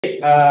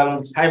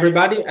Hi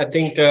everybody. I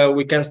think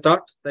we can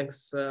start.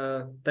 Thanks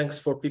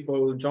for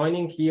people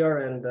joining here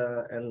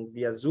and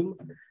via Zoom.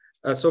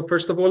 So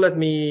first of all, let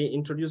me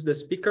introduce the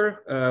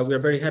speaker. We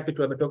are very happy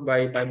to have a talk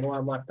by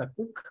Mohammad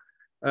Takook,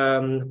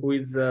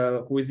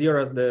 who is here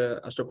as the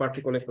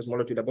astroparticle and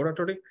cosmology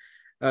laboratory.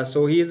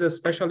 So he is a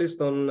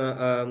specialist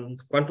on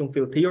quantum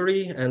field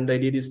theory, and he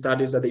did his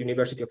studies at the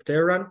University of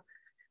Tehran.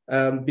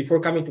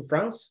 Before coming to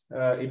France,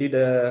 he did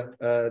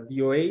a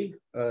DOA,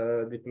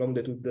 Diplôme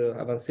d'études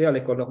avancées à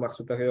l'École normale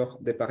supérieure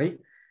de Paris,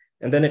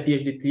 and then a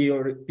PhD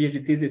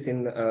thesis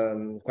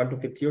in quantum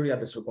field theory at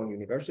the Sorbonne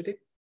University.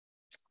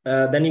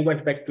 Then he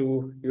went back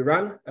to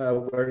Iran,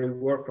 where he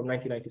worked from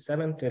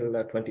 1997 till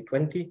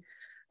 2020,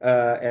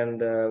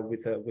 and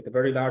with a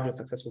very large and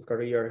successful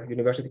career,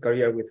 university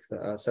career with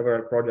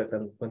several projects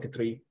and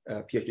 23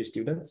 PhD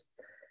students.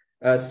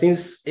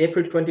 Since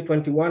April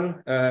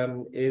 2021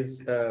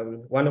 is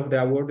one of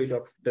the awarded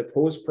of the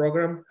POSE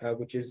program,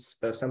 which is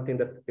something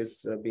that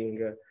is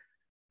being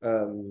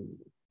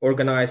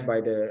organized by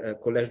the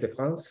Collège de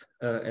France,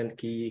 and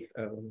he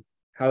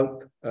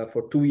help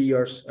for 2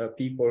 years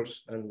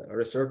peoples and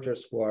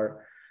researchers who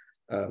are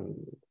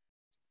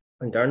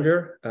in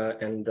danger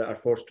and are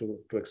forced to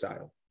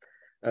exile.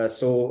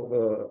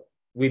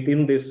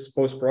 Within this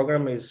POSE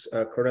program is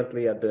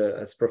currently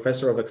as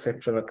professor of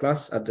exceptional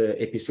class at the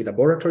APC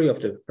laboratory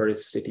of the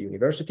Paris City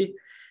University,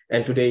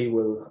 and today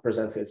will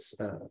present his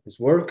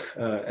work.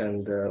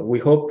 We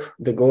hope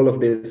the goal of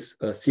this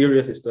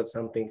series is to have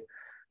something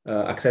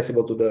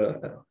accessible to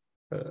the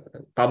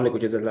public,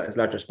 which is as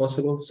large as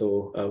possible.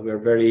 So we are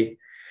very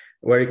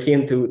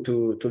keen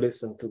to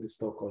listen to this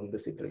talk on the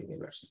City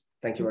Universe.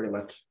 Thank you very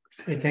much.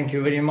 Thank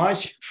you very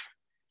much.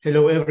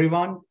 Hello,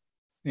 everyone.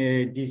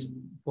 This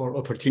for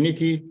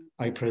opportunity,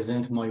 I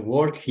present my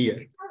work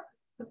here.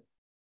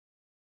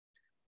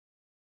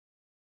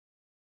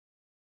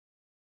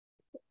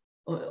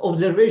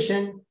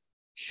 Observation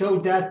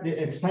showed that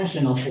the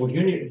expansion of our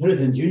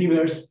present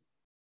universe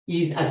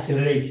is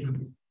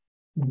accelerating.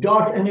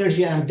 Dark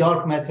energy and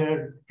dark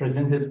matter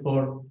presented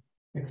for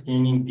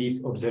explaining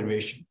this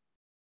observation.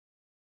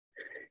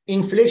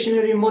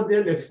 Inflationary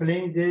model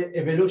explained the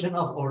evolution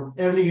of our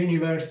early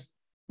universe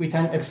with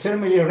an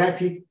extremely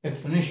rapid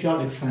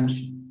exponential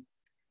expansion.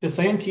 The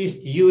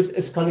scientists use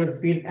a scalar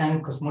field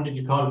and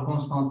cosmological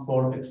constant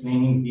for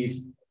explaining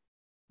this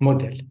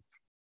model.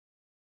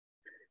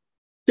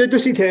 The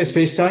density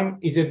spacetime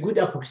is a good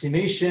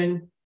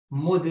approximation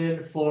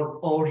model for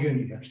our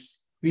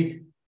universe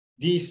with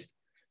these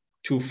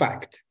two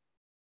facts.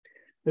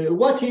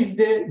 What is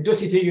the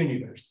density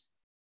universe?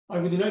 I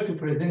would like to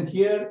present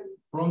here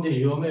from the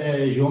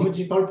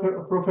geometrical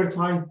properties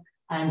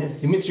and the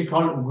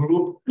symmetrical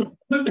group.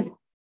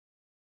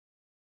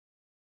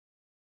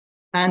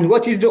 And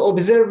what is the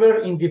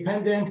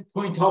observer-independent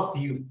point of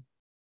view?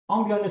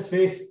 Ambient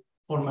space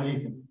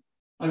formalism.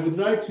 I would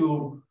like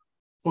to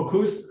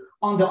focus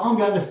on the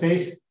ambient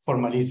space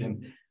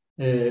formalism,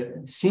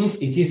 since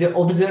it is an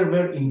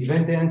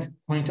observer-independent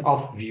point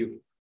of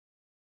view.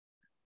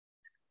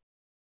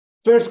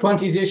 First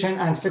quantization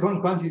and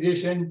second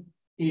quantization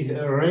is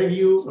a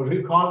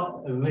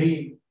recall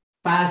very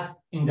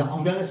fast in the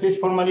ambient space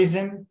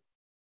formalism.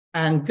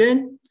 And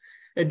then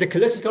the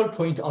classical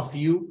point of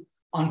view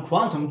on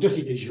quantum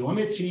density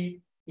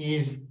geometry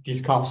is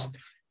discussed.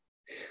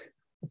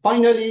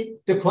 Finally,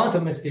 the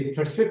quantum state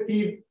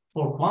perspective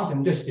for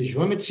quantum density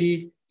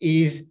geometry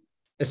is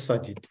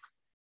studied.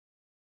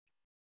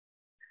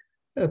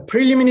 A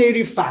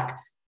preliminary fact: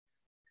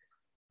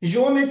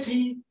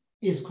 geometry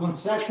is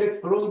constructed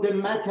from the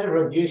matter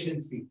radiation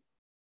field.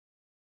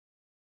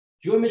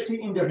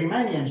 Geometry in the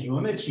Riemannian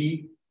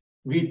geometry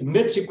with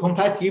metric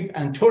compatible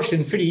and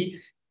torsion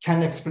free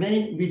can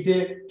explain with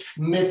the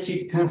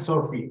metric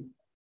tensor field.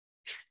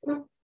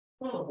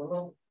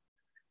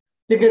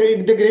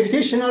 The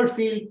gravitational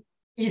field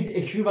is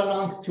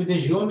equivalent to the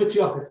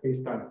geometry of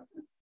space-time.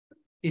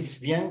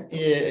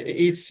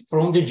 It's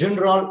from the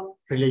general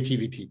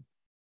relativity.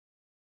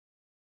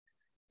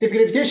 The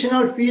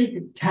gravitational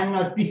field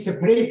cannot be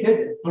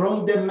separated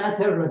from the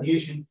matter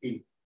radiation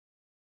field.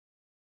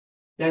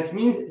 That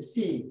means,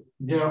 see,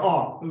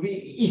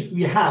 if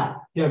we have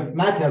the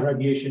matter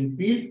radiation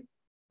field,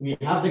 we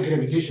have the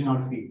gravitational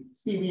field.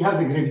 See, we have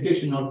the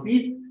gravitational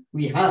field,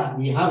 we have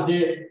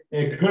the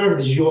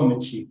curved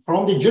geometry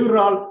from the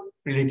general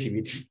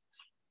relativity.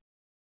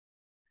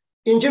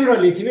 In general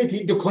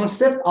relativity, the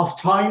concept of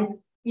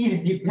time is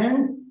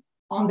dependent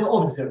on the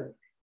observer.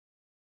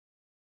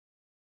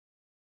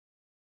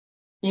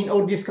 In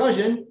our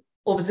discussion,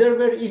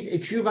 observer is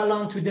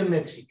equivalent to the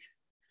metric.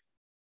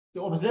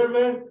 The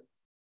observer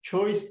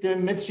chose the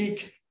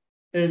metric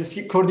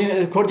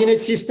coordinate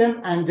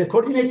system, and the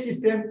coordinate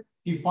system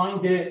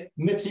define the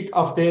metric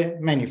of the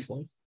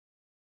manifold.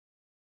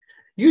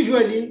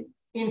 Usually,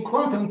 in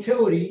quantum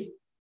theory,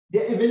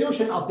 the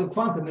evolution of the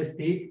quantum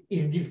state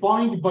is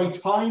defined by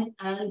time,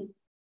 and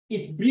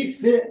it breaks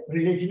the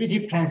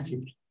relativity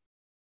principle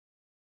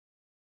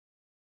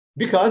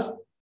because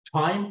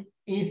time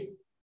is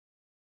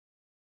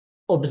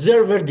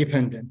observer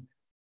dependent.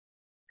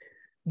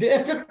 The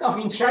effect of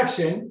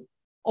interaction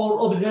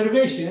or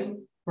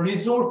observation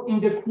results in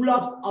the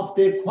collapse of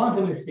the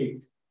quantum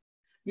state,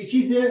 which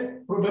is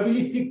the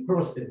probabilistic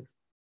process.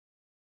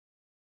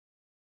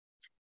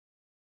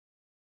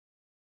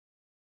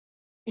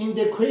 In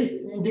the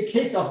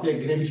case of the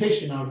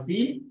gravitational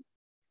field,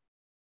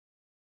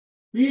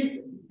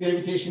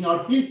 gravitational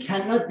field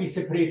cannot be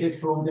separated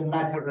from the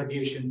matter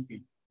radiation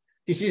field.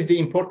 This is the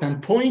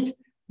important point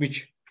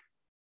which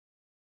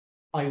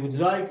I would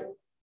like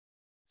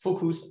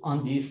focus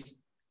on this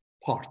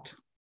part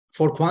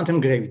for quantum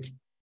gravity.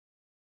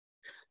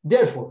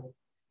 Therefore,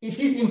 it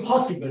is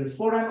impossible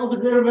for an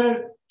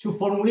observer to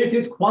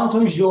formulate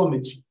quantum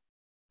geometry,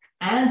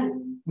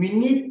 and we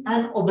need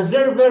an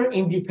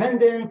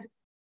observer-independent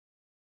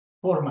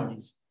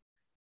formalism.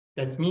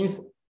 That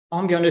means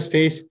ambient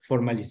space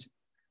formalism.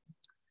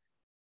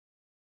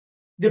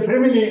 The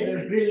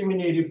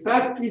preliminary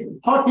fact is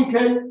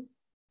particle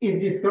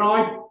is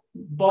described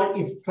by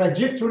its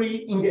trajectory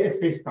in the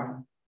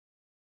space-time,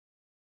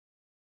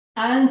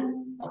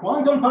 and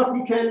quantum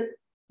particle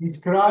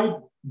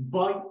described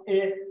by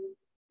a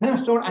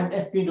tensor and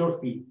scalar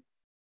field.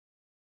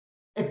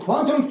 A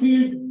quantum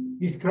field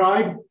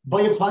described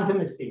by a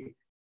quantum state.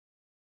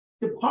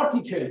 The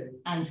particle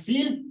and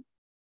field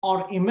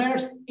are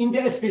immersed in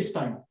the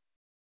space-time,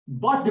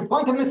 but the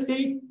quantum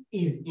state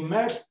is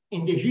immersed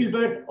in the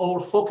Hilbert or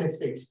Fock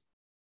space.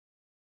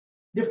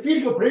 The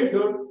field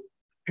operator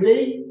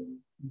plays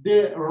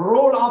the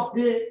role of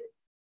the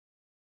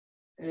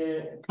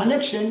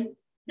connection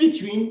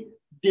between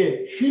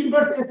the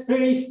Hilbert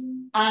space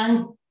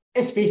and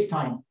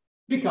space-time,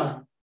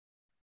 because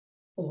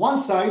one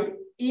side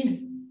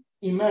is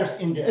immersed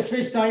in the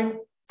space-time,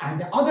 and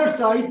the other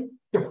side,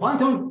 the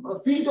quantum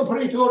field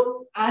operator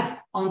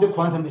acts on the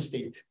quantum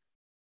state.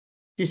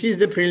 This is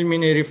the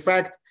preliminary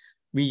fact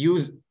we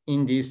use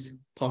in this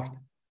part.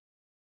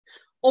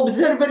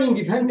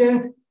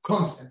 Observer-independent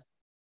concept.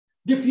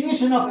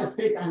 Definition of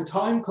space and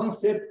time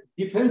concept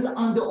depends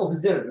on the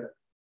observer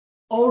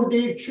or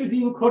their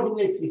choosing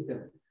coordinate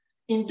system.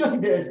 In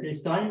dotted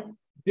space-time,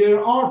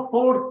 there are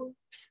four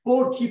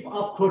types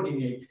of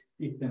coordinate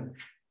systems: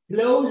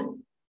 closed,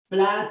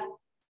 flat,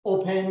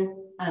 open,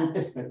 and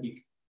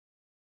static.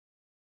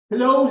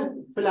 Closed,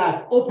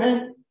 flat,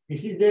 open,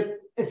 this is the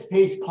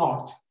space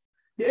part.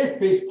 The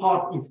space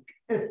part is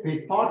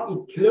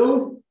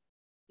closed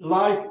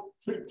like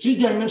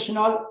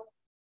three-dimensional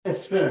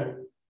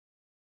sphere.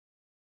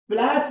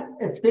 Flat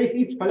space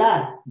is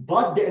flat,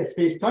 but the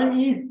space-time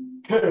is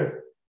curved.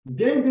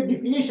 Then the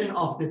definition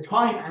of the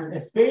time and the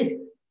space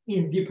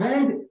is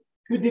depend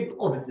to the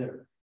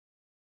observer.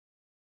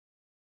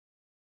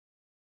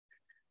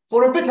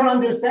 For a better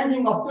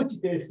understanding of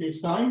dotted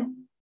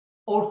space-time,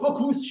 our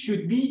focus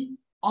should be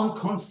on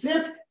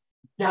concepts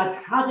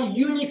that have a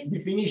unique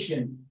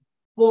definition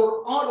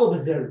for all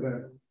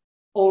observers,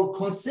 or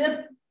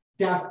concepts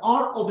that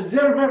are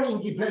observer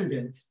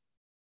independent.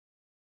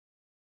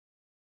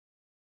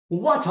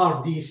 What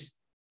are these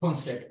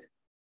concepts?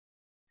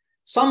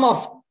 Some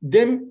of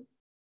them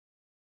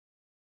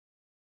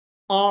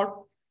are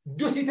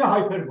dotted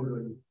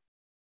hyperboloid.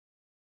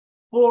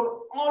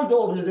 For all the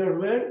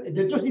observers,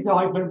 the dotted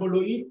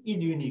hyperboloid is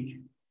unique.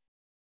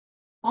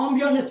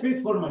 Ambient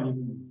space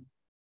formalism,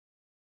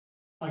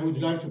 I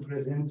would like to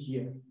present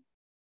here.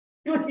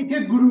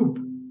 Dotted group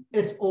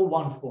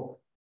SO14,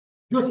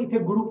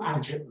 dotted group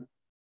algebra.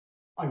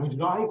 I would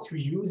like to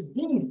use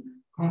this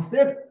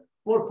concept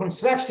for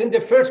construction,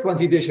 the first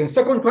quantization,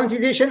 second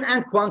quantization,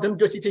 and quantum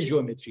dotted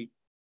geometry.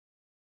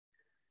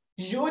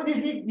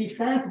 Geodesic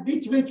distance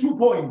between 2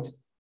 points.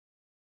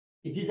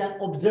 It is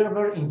an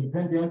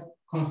observer-independent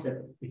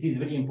concept. It is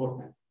very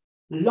important.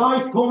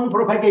 Light cone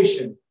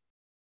propagation.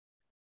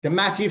 The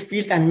massive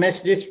field and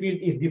massless field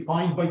is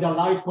defined by the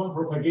light cone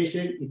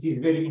propagation. It is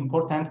very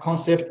important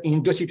concept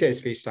in dotted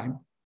spacetime.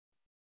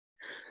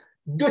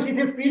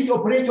 Dotted field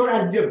operator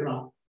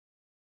algebra.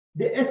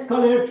 The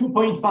scalar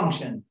 2-point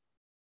function.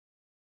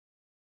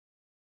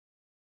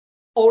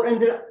 Our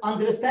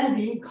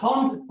understanding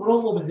comes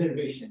from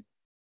observation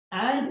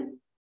and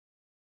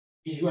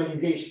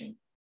visualization.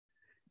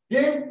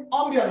 Then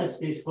ambient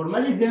space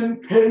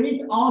formalism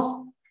permits us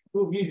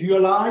to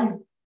visualize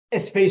a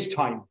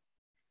space-time.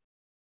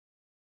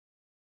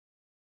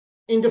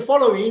 In the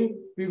following,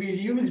 we will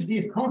use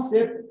this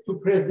concept to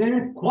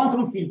present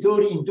quantum field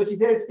theory in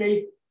dotted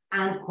space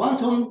and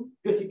quantum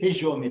dotted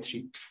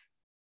geometry.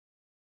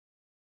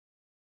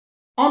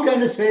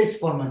 Ambient space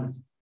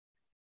formalism.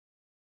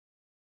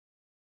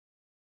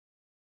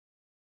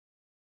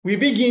 We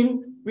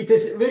begin with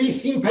a very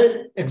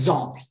simple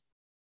example.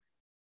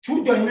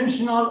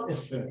 Two-dimensional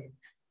sphere.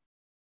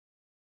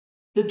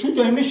 The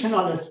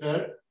two-dimensional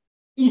sphere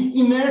is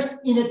immersed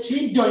in a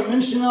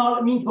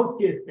three-dimensional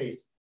Minkowski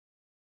space.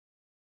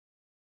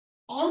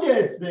 On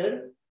the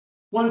sphere,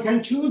 one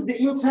can choose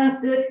the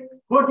intrinsic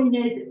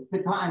coordinate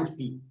theta and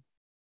phi.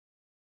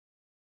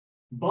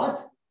 But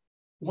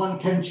one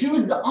can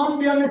choose the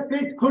ambient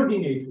space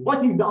coordinate.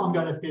 What is the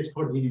ambient space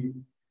coordinate?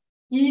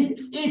 If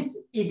x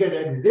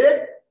equals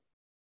z,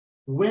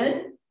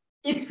 when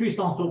x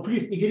puissance 2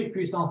 plus y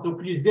puissance 2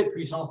 plus z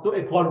puissance 2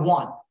 equal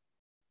 1.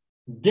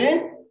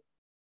 Then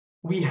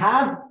we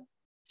have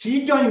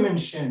 3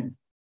 dimensions,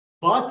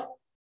 but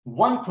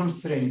 1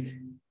 constraint.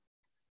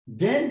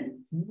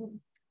 Then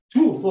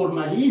 2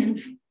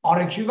 formalisms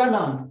are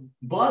equivalent,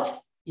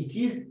 but it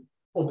is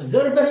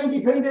observer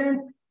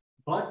independent,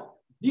 but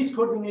this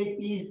coordinate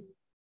is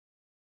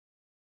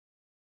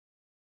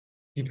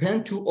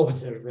depend to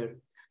observer.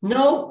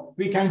 Now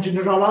we can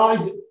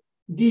generalize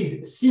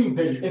this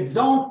simple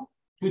example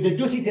to the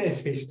density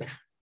space-time.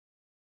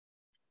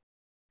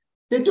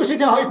 The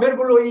density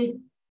hyperboloid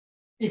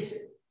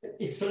is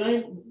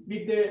explained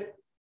with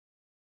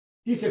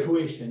this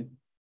equation,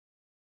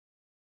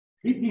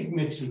 with this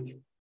metric.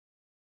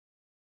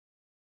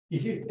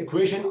 This is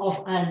equation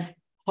of an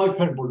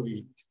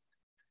hyperboloid.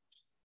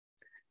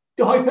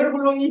 The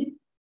hyperboloid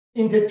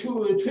in the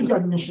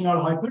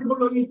two-dimensional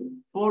hyperboloid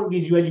for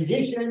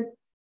visualization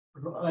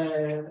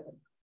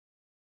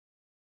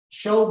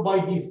shown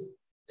by this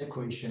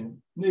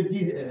equation,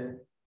 this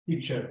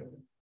picture.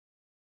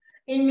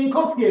 In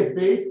Minkowski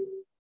space,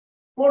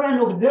 for an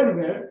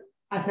observer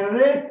at a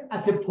rest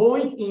at a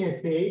point in a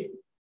space,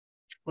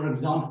 for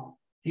example,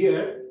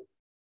 here,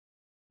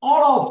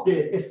 all of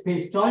the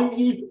space-time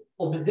is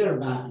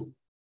observable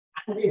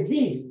and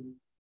exists.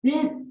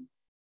 This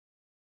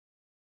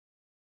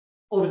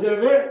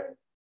observer,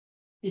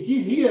 it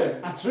is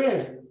here at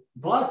rest,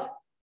 but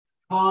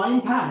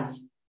time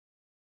passes.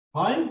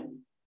 Time.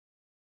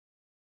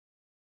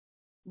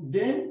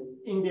 Then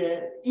in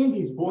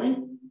this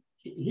point,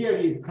 here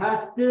is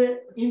past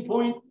the in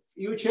point,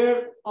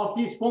 future of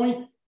this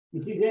point.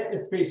 This is a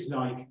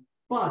space-like.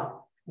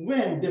 But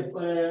when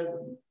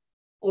the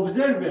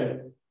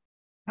observer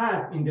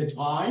passed in the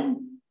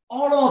time,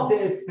 all of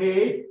the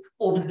space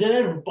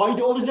observed by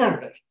the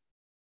observer.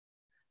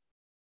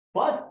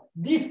 But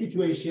this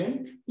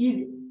situation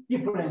is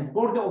different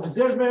for the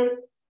observer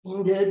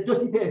in the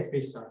density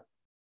space-time.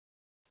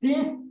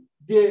 Since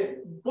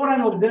for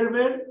an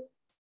observer,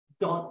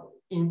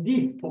 in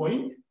this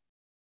point,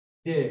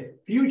 the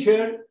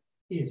future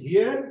is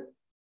here,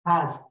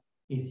 past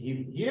is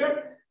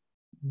here.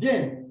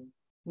 Then,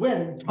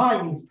 when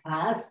time is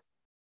passed,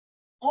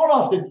 all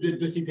of the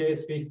density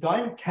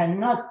space-time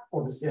cannot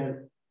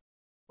observe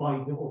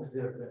by the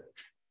observer.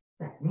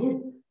 That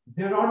means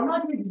there are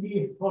not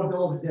exists for the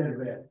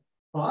observer,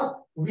 but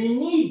we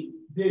need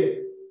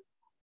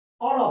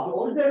all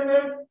of the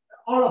observer,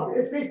 all of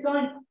the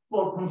space-time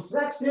for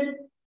construction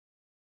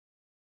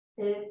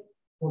a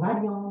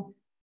covariant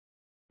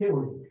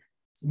theory,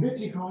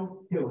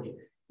 symmetrical theory.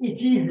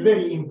 It is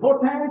very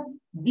important,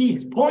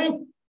 this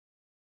point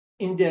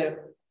in the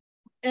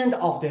end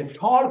of the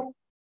talk,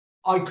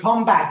 I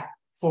come back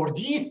for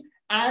this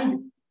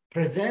and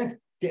present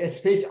the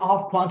space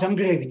of quantum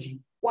gravity.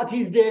 What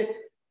is the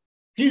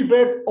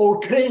Hilbert or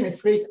Crane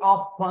space of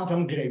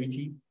quantum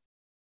gravity?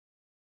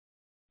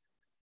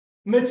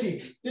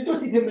 Metric. The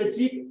density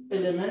metric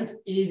element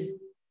is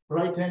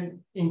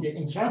written in the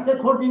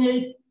intrinsic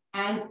coordinate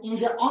and in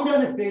the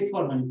ambient space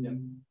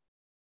formalism.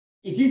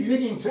 It is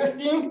very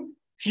interesting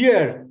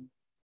here.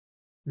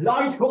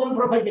 Light cone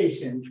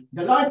propagation.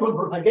 The light cone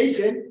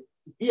propagation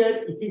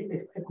here it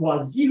is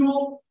equal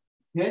 0.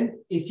 Then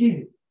it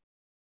is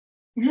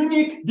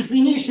unique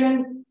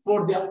definition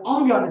for the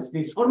ambient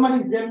space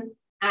formalism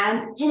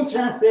and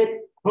intrinsic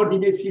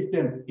coordinate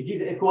system. It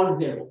is equal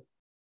 0.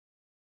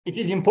 It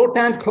is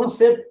important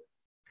concept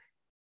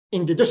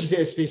in the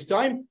density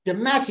space-time, the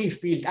massive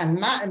field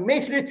and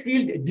matrix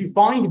field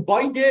defined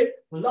by the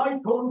light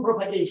cone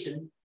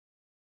propagation.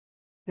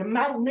 The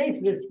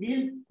matrix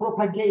field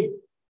propagates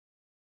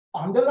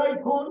on the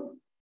light cone,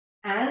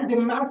 and the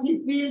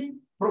massive field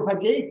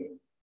propagates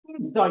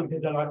inside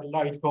the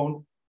light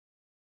cone.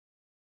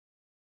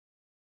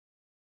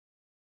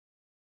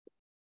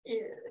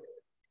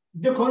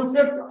 The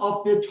concept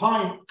of the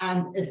time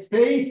and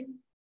space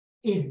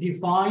is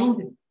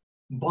defined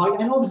by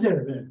an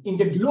observer in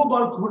the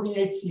global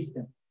coordinate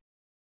system.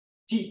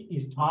 T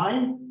is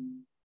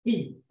time,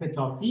 P,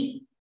 theta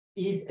C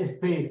is a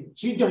space,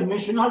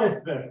 three-dimensional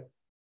sphere.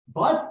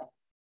 But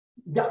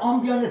the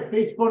ambient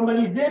space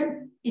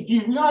formalism, it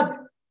is not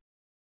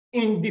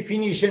in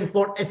definition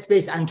for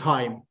space and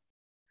time.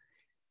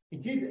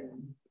 It is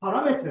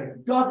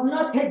parameter, does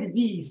not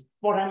exist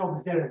for an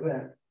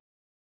observer.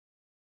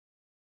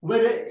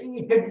 Where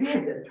it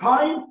exists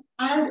time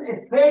and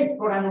space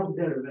for an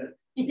observer.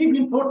 It is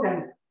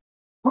important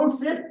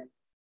concept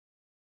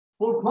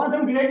for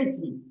quantum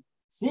gravity.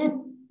 Since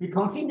we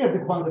consider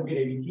the quantum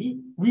gravity,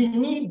 we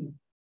need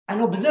an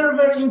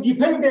observer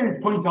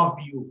independent point of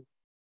view.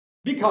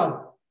 Because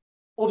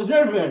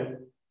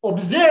observer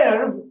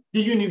observe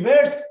the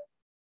universe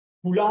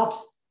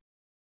collapse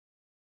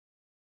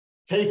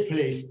take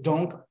place.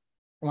 Donc,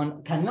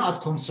 one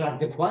cannot construct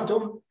the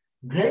quantum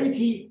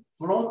gravity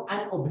from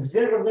an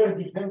observer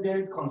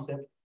dependent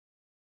concept.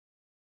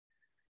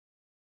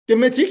 The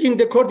metric in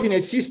the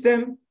coordinate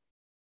system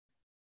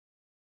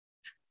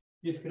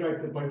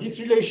described by this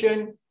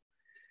relation.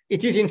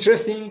 It is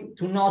interesting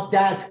to note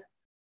that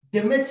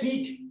the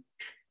metric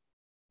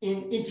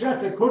in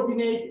intrasect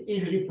coordinate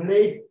is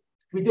replaced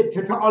with the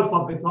theta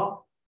alpha beta.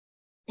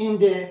 In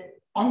the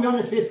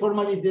ambient space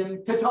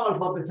formalism, theta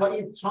alpha beta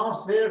is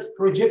transverse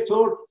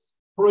projector,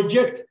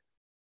 project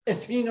a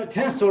spinor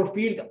tensor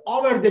field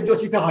over the dot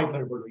theta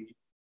hyperboloid.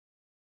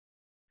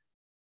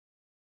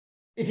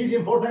 It is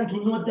important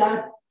to note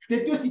that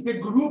the dot theta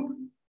group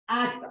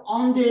act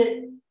on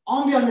the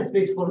ambient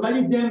space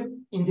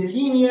formalism in the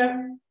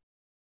linear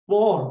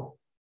form.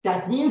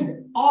 That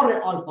means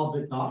R alpha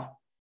beta,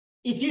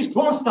 it is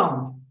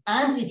constant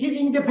and it is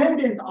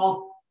independent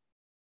of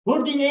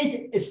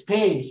coordinate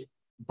space.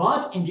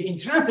 But in the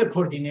intrinsic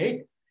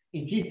coordinate,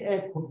 it is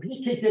a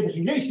complicated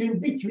relation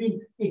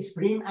between X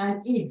prime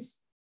and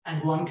X.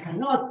 And one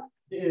cannot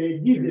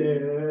give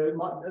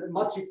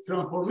matrix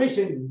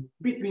transformation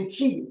between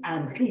T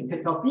and phi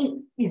theta phi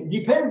is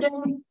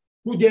dependent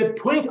to the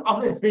point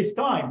of the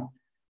space-time.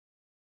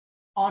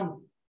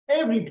 On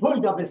every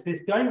point of the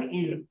space-time,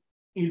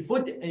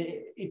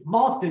 it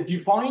must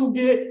define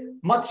the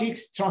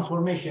matrix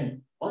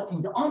transformation. But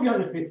in the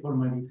ambient space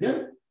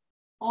formalism,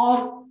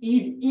 R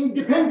is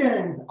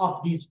independent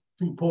of these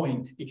 2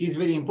 points. It is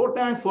very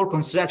important for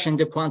construction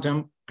the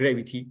quantum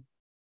gravity.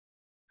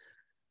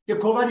 The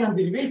covariant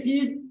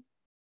derivative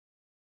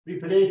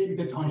replaced with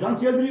the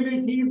tangential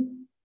derivative,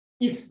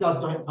 x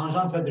dot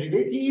tangential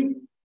derivative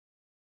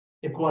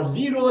equals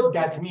 0.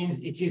 That means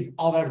it is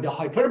over the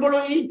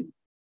hyperboloid.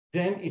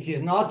 Then it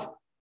is not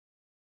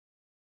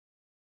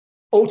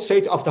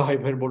outside of the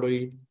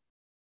hyperboloid.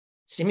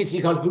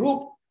 Symmetrical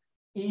group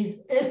is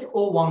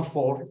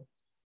SO14.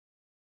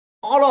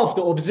 All of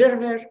the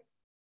observers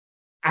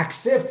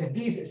accept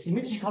this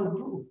symmetrical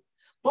group.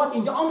 But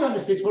in the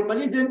ambient space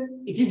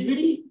formalism, it is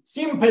very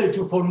simple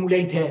to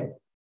formulate it.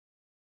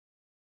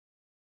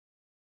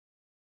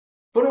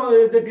 For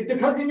the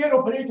Casimir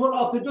operator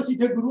of the dot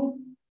theta group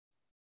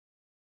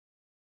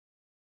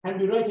can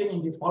be written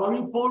in this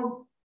following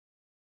form.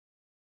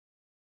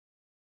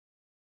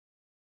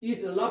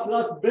 Is a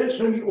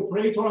Laplace-Beltrami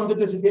operator on the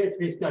dot theta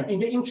space-time in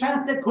the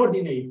intrinsic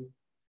coordinate.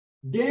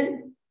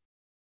 Then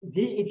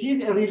it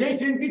is a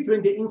relation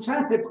between the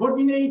intrinsic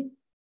coordinate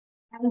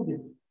and the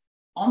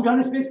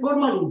ambient space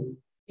formalism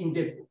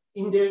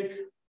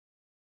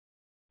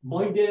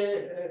by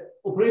the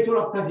operator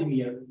of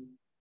Casimir.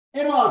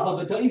 M alpha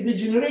beta is the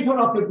generator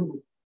of the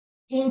group.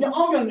 In the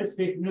ambient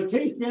space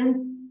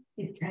notation,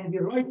 it can be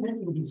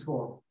written in this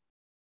form.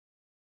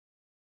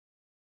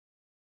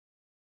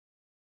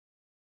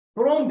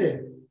 From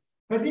the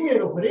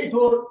Casimir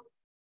operator,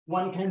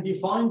 one can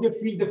define the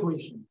field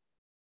equation.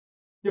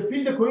 The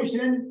field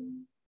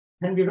equation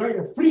can be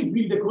written, a free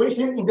field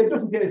equation in the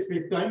dot theta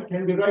space-time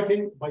can be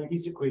written by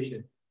this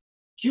equation.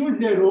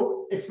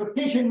 Q0,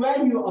 expectation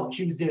value of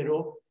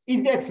Q0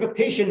 is the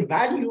expectation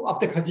value of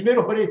the Casimir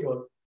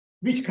operator,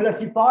 which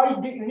classifies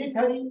the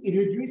unitary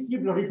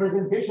irreducible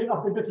representation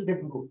of the dot theta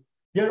group.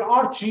 There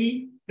are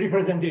 3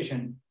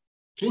 representations: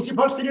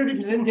 principal serial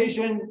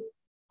representation,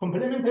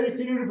 complementary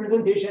serial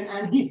representation,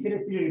 and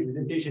discrete serial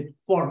representation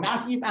for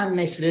massive and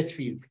massless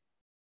field.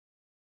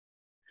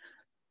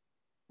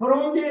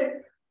 From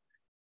the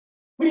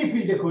free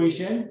field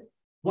equation,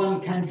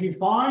 one can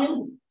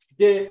define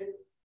the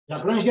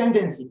Lagrangian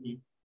density,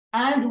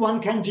 and one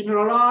can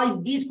generalize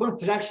this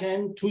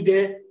construction to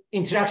the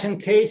interaction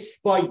case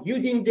by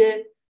using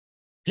the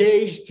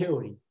gauge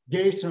theory,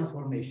 gauge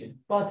transformation.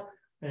 But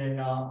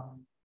I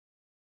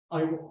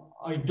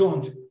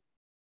don't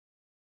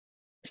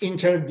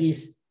enter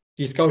this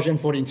discussion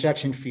for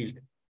interaction field.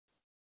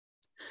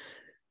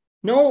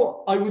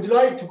 Now, I would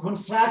like to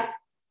construct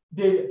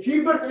the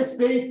Hilbert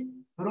space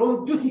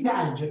from dot theta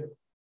algebra.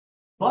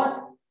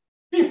 But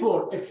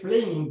before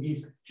explaining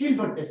this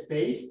Hilbert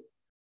space,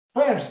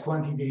 first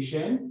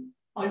quantization,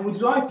 I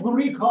would like to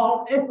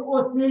recall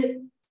SOC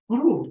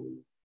group,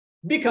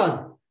 because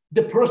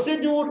the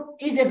procedure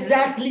is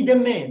exactly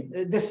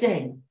the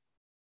same.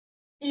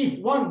 If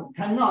one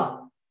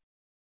cannot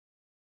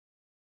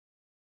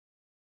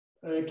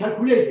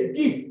calculate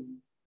this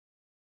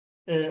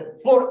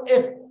for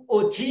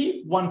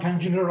SO3, one can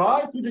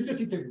generalize to the dot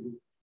theta group.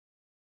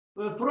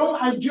 From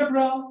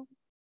algebra,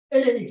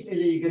 LX,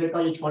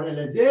 LY, H for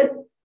LZ,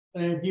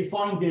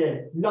 define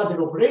the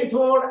ladder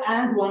operator,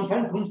 and one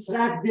can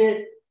construct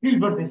the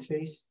Hilbert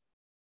space.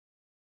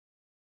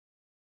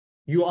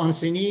 You,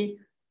 Anseni,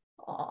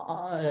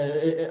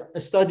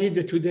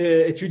 studied to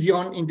the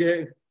étudiant in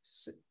the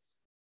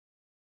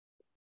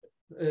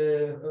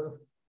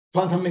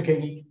quantum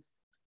mechanics.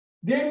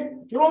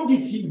 Then, from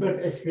this Hilbert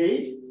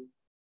space,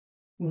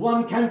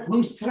 one can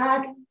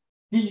construct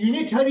the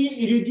unitary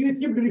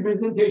irreducible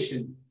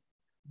representation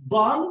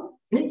by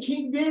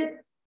taking the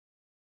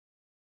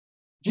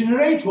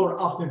generator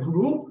of the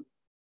group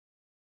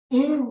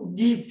in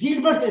this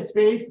Hilbert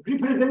space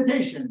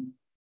representation.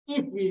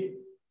 If we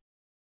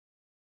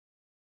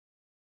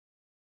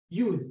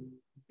use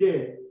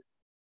the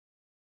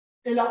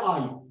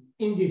Li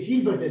in this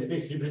Hilbert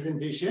space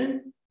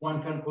representation,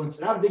 one can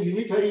construct the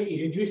unitary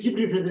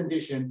irreducible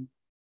representation.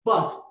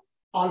 But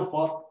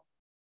alpha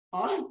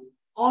I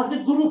are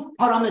the group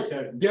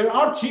parameter. There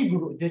are three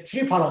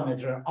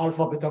parameters,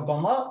 alpha, beta,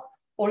 gamma,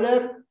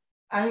 Euler,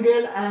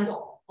 angle, and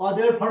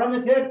other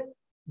parameter.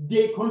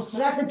 They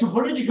construct a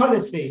topological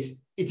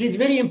space. It is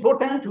very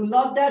important to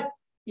note that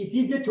it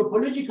is the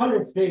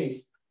topological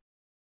space.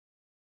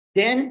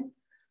 Then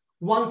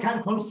one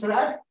can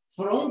construct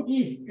from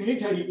this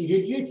unitary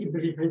irreducible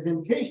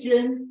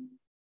representation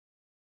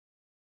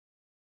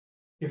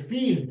the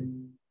field,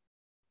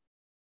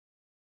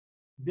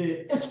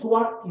 the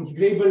square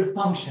integrable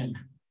function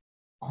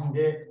on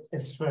the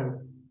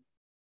sphere,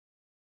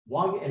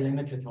 y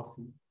element of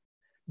it.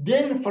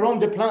 Then from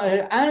the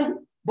and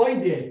by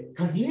the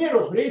continuous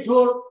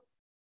operator,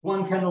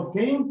 one can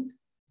obtain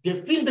the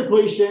field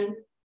equation,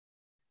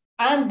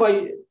 and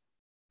by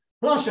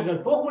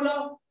Planck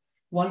formula,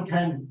 one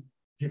can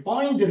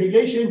define the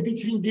relation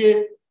between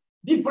the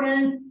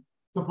different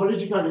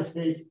topological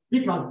space,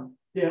 because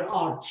there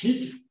are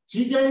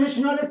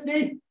three-dimensional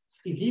space,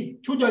 it is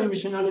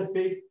two-dimensional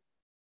space.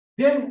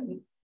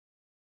 Then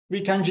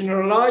we can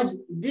generalize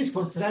this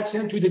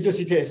construction to the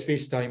density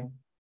space-time.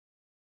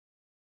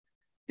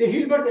 The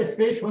Hilbert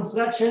space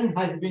construction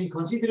has been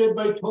considered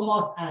by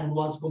Thomas and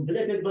was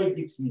completed by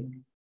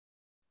Dixon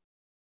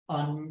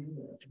on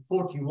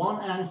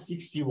 41 and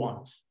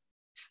 61.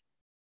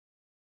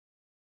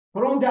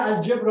 From the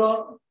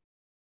algebra,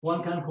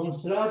 one can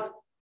construct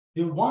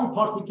the one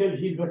particle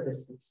Hilbert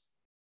space.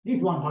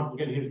 This one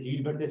particle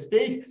Hilbert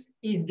space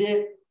is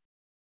the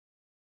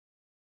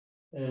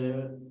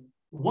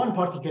one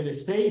particle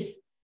space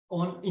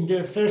in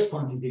the first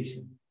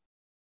quantization.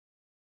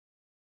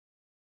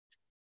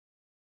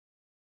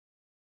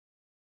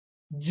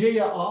 J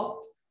are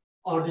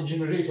the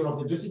generator of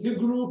the density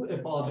group.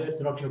 F are the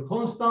structure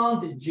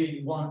constant.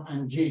 J1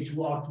 and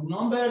J2 are two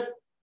numbers,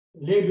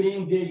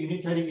 labeling the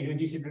unitary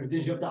irreducible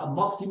representation of the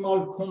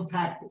maximal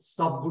compact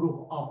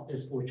subgroup of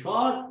SO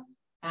chart,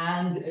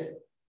 and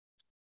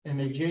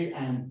MJ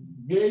and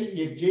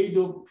J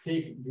do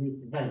take the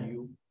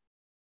value.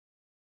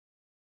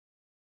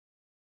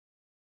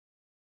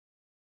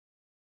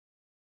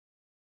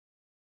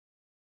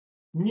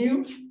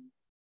 New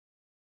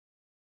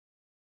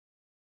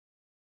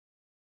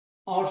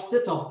are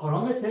set of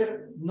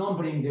parameters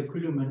numbering the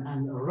column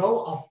and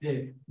row of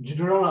the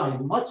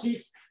generalized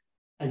matrix,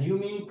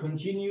 assuming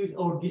continuous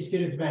or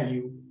discrete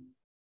value.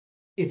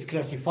 It's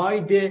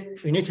classified the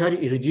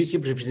unitary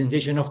irreducible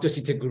representation of the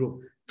density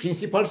group: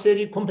 principal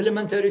series,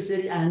 complementary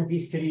series, and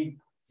discrete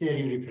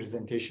series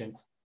representation.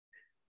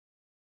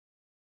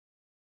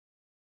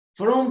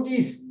 From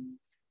this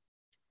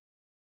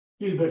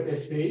Hilbert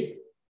space,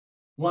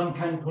 one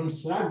can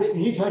construct the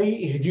unitary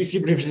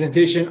irreducible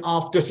representation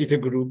of the density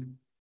group.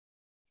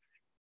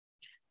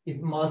 It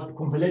must be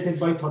completed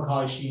by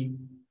Takahashi.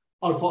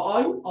 Alpha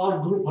I are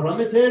group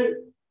parameter.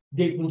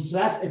 They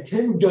construct a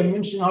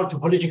 10-dimensional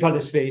topological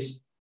space.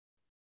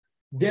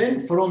 Then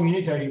from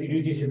unitary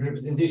irreducible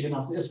representation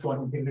of the square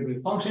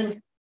integrable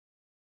function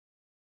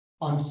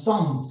on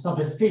some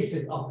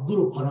subspaces of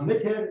group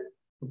parameter,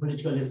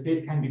 topological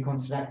space can be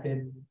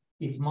constructed.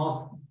 It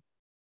must be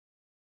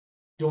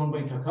done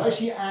by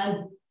Takahashi,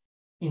 and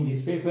in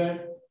this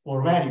paper,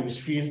 for various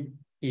field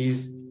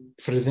is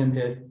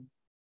presented.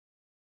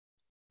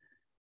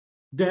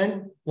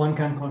 Then one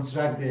can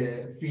construct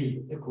the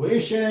field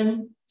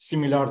equation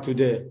similar to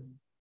the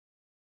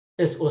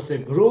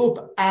SOC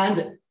group,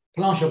 and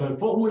Planck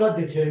formula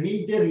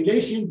determine the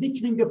relation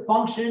between the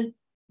function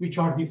which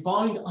are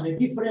defined on a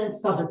different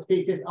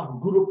subspaces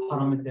of group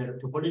parameter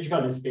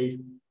topological space.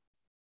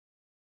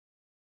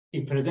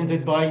 It's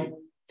presented by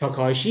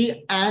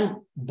Takahashi, and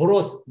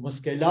Bros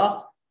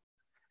Moskela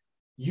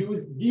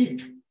use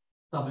these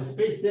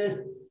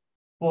subspaces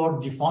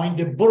for define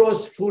the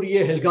Bros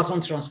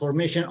Fourier-Helgason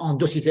transformation on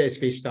density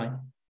space-time.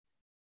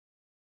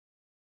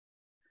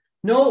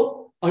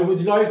 Now, I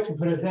would like to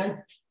present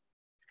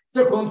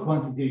second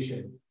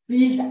quantization,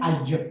 field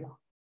algebra,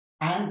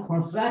 and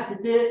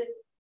construct the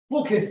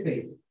focus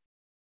space.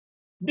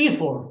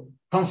 Before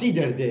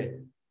consider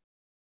the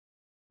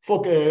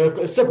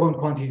second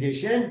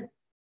quantization,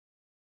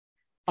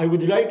 I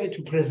would like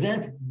to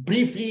present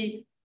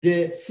briefly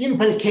the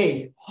simple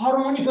case,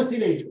 harmonic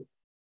oscillator.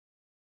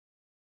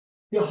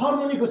 The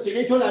harmonic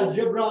oscillator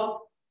algebra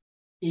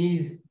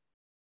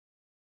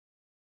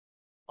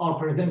are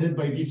presented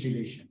by this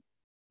relation.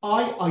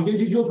 I,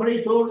 identity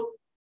operator,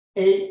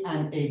 A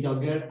and A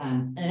dagger,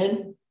 and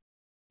N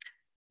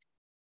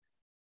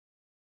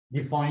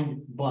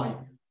defined by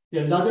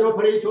the ladder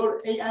operator,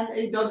 A and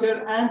A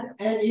dagger, and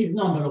N is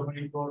number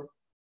operator.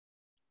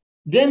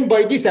 Then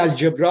by this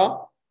algebra,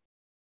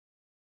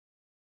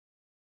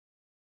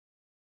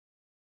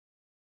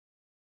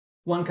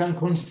 one can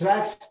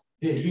construct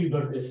the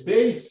Hilbert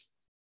space,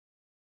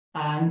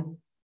 and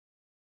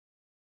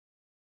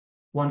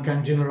one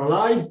can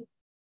generalize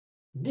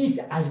this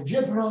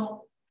algebra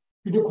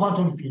to the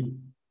quantum field.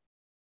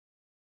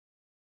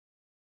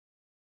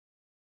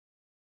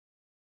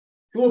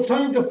 To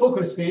obtain the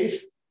focus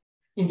space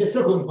in the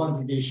second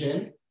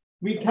quantization,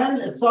 we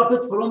can start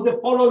it from the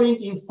following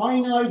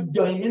infinite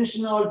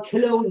dimensional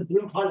closed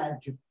local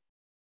algebra.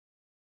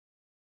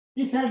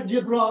 This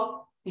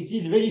algebra, it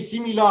is very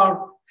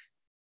similar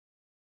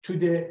to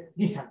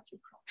this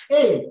algebra.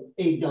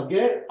 A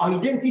dagger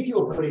identity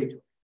operator.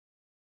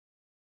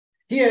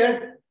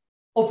 Here,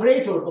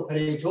 operator,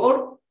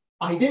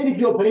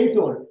 identity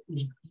operator.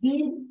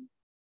 G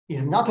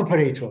is not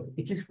operator,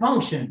 it is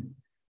function.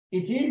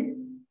 It is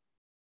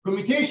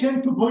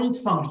commutation to point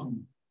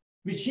function,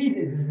 which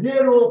is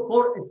 0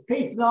 for a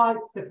space-like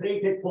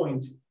separated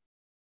point.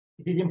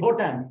 It is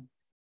important.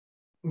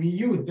 We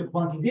use the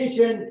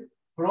quantization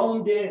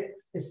from the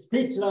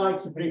space-like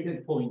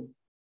separated point.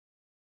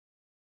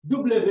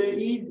 W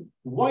is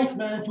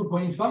Whiteman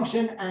two-point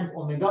function, and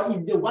omega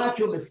is the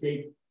vacuum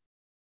state.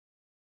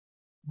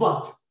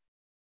 But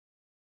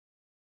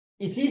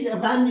it is a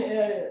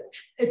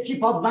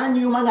type of Van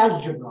Neumann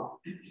algebra.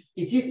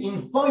 It is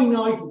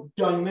infinite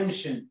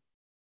dimension.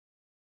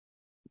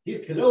 It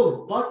is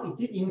closed, but it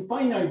is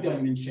infinite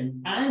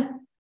dimension. And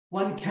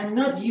one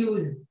cannot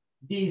use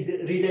these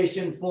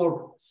relations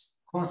for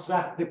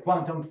construct the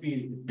quantum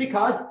field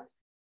because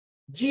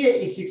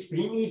Gx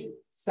prime is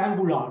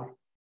singular.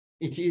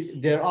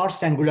 There are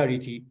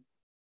singularity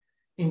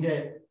in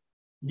the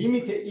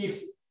limit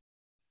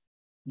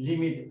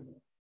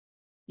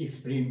x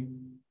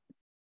prime.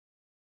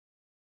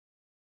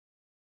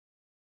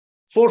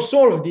 For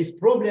solve this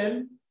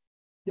problem,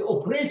 the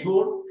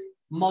operator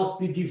must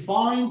be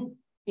defined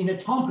in a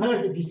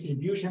tempered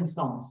distribution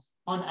sums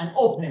on an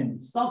open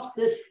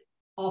subset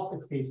of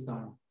a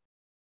space-time.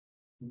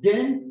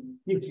 Then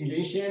this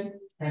relation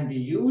can be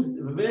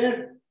used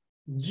where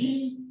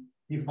G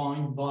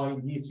defined by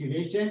this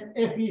relation,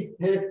 F is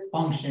test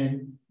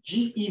function,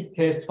 G is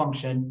test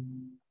function.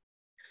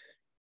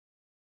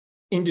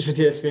 In this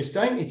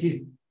space-time, it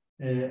is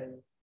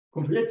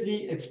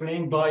completely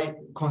explained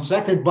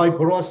constructed by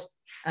Bros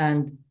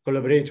and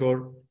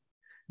collaborator.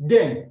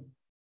 Then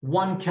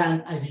one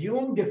can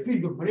assume the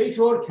field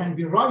operator can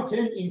be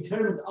written in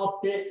terms of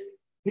the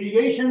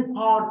creation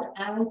part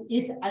and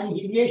its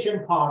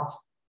annihilation part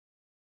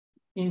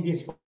in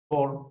this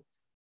form.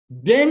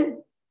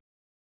 Then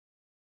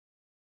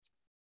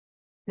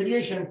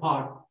creation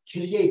part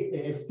create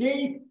a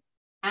state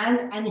and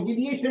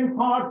annihilation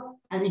part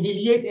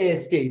annihilate a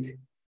state.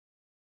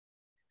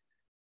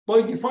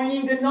 By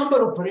defining the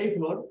number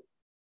operator,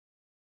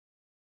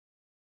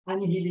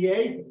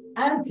 annihilate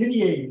and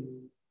create,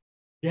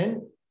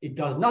 then it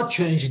does not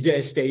change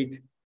the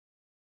state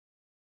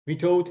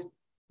without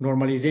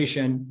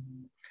normalization.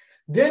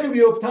 Then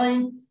we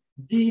obtain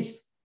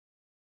this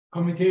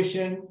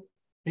commutation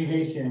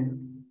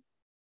relation.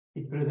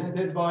 It's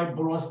presented by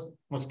Boros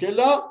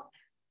Moschella.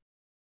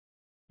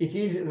 It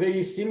is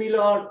very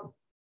similar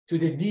to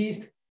the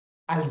Diest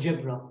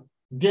algebra.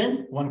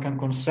 Then one can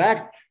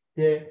construct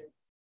the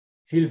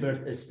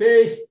Hilbert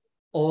space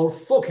or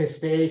Fock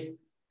space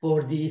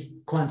for this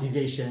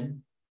quantization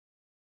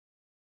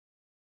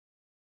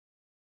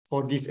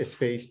for this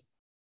space.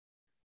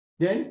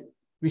 Then,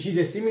 which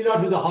is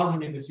similar to the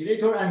harmonic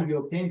oscillator, and we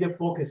obtain the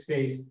Fock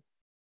space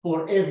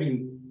for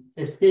every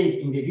state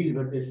in the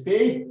Hilbert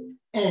space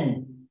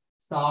and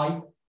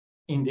psi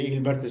in the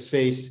Hilbert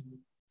space.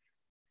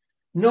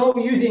 Now,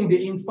 using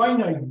the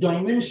infinite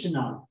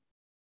dimensional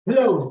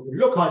closed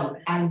local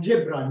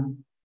algebra,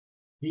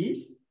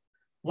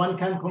 one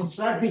can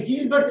construct the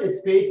Hilbert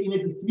space in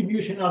a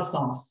distributional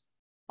sums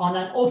on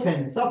an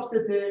open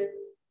subset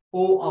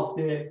O of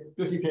the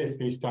Dositter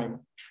space-time.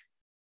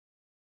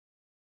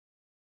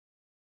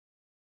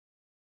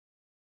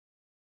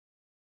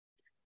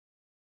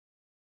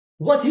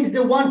 What is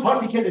the one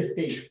particle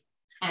state?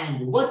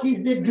 And what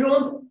is the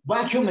ground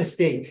vacuum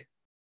state?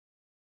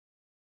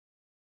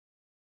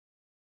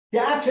 The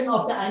action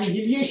of the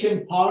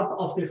annihilation part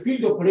of the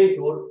field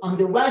operator on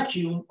the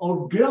vacuum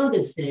or ground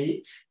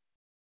state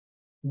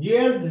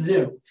yields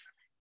 0.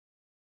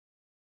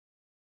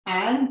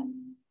 And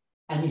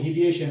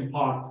annihilation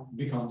part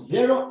becomes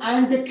 0,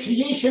 and the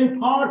creation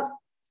part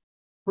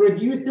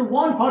produces the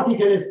one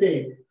particle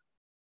state.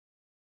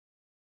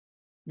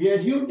 We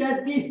assume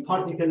that this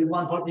particle,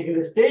 one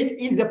particle state,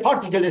 is the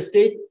particle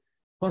state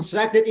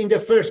constructed in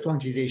the first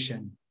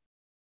quantization.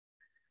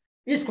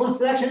 This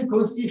construction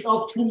consists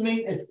of two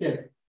main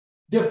steps.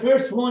 The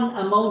first one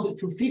amounts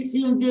to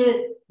fixing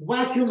the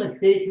vacuum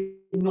state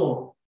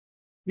norm,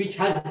 which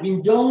has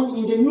been done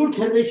in the null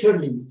curvature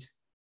limit.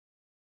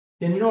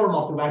 The norm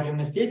of the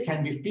vacuum state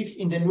can be fixed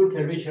in the null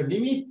curvature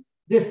limit.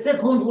 The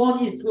second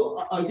one is to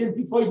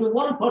identify the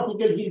one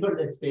particle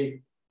Hilbert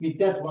space, with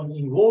that one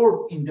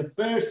involved in the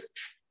first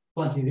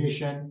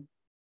quantization.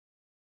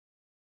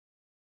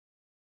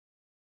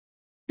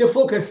 The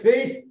Fock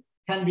space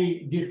can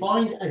be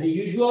defined as the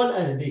usual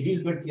as the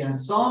Hilbertian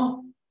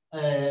sum,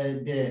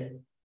 the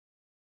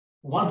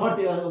one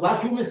particle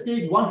vacuum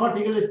state, one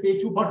particle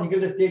state, two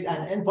particle state,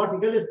 and n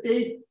particle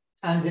state,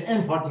 and the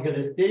n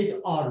particle state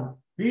are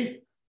built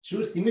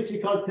through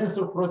symmetrical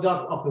tensor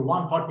product of the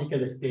one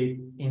particle state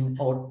in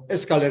our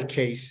scalar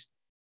case.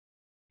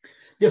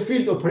 The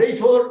field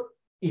operator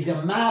is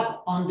a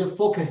map on the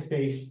Fock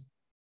space.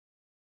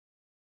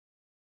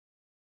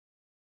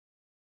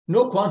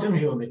 No quantum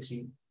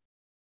geometry.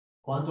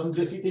 quantum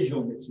density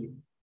geometry.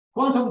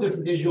 Quantum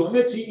density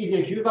geometry is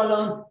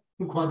equivalent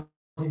to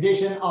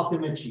quantization of the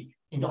metric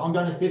in the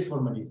unbound space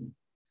formalism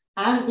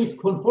and its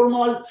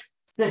conformal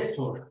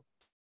sector.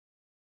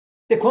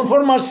 The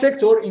conformal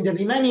sector in the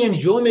Riemannian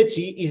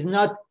geometry is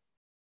not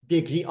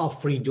degree of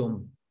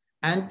freedom,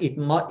 and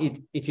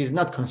it is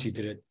not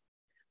considered.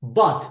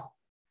 But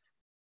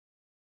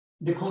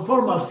the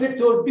conformal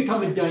sector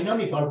becomes a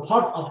dynamical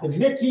part of the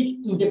metric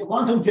in the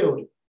quantum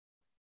theory.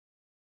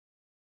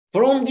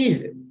 From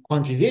this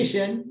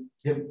quantization,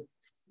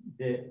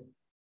 the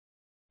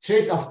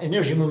trace of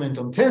energy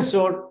momentum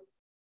tensor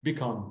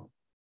become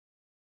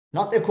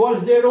not equal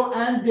zero,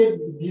 and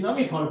the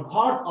dynamical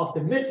part of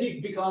the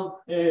metric become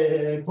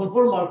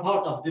conformal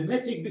part of the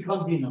metric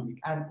become dynamic,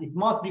 and it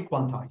must be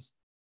quantized.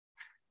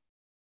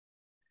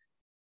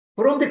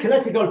 From the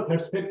classical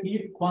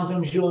perspective,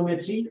 quantum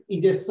geometry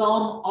is the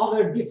sum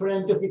over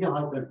different de Sitter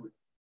hyperboloid.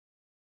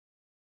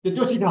 The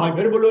de Sitter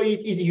hyperboloid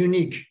is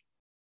unique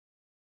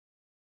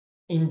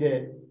in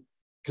the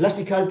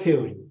classical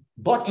theory,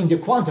 but in the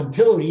quantum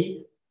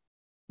theory,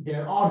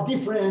 there are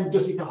different de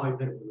Sitter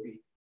hyperboloid.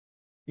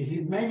 This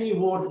is many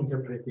word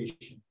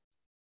interpretation.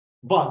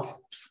 But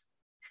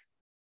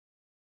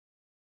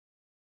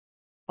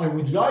I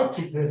would like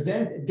to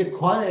present the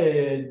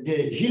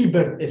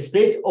Hilbert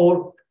space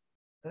or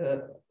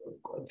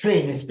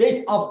plane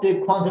space of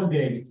the quantum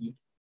gravity.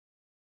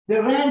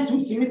 The rank to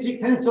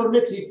symmetric tensor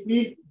metric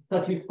field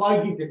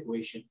satisfies this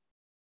equation.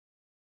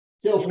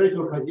 The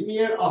operator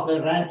Casimir of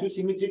a rank to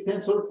symmetric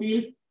tensor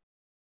field,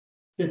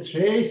 the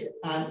trace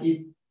and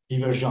its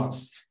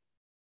divergence.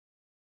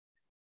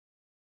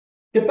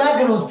 The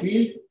background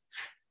field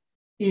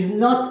is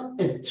not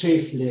a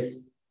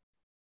traceless,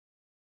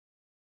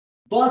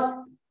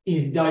 but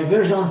is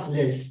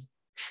divergenceless.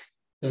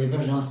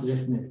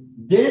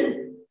 Then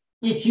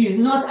it is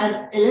not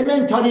an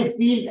elementary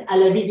field a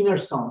la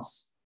Wigner's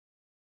sense,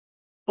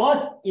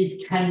 but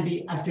it can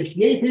be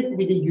associated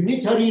with a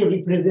unitary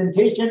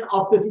representation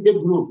of the Sitter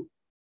group.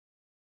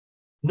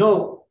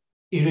 No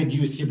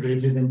irreducible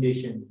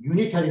representation,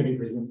 unitary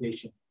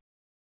representation,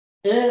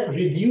 a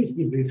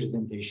reducible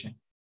representation.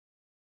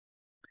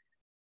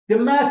 The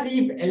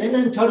massive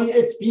elementary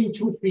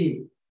spin-2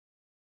 field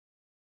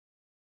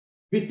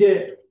with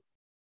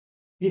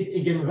this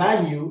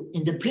eigenvalue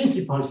in the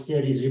principal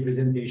series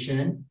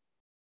representation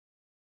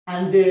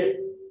and the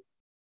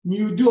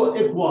mu-do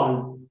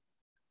equal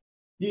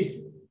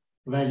this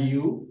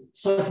value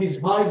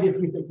satisfy the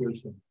fifth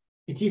equation.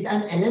 It is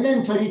an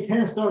elementary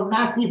tensor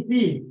massive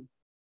field.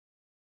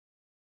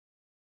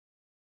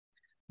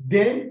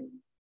 Then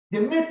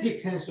the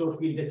metric tensor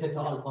field, the theta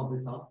alpha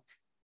beta,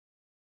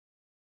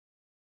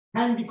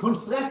 can be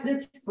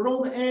constructed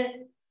from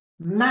a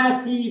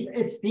massive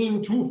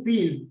spin-2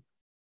 field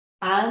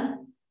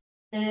and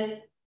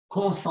a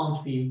constant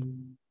field.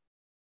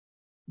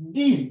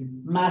 This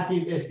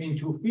massive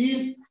spin-2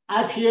 field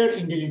appear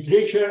in the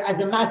literature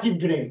as a massive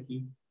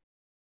gravity.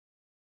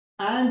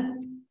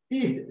 And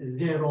this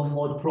zero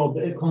mode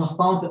problem,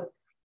 constant,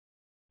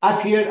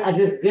 appear as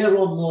a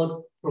zero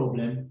mode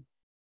problem.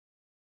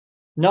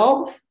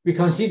 Now we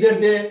consider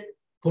the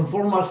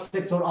conformal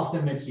sector of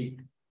the metric.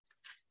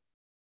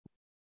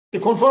 The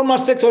conformal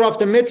sector of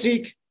the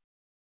metric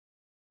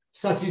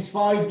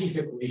satisfies this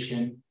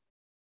equation.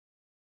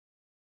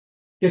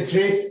 The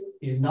trace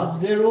is not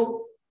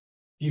zero,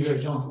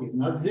 divergence is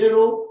not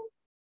zero,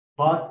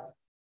 but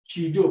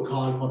Q2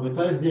 alpha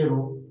beta is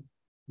zero.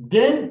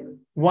 Then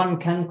one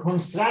can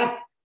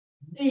construct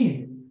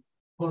this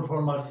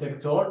conformal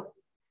sector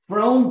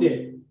from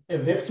a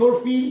vector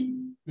field,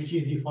 which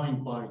is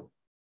defined by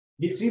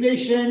this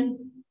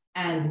relation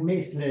and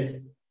massless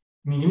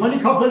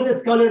minimally coupled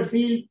scalar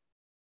field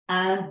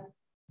and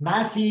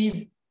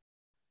massive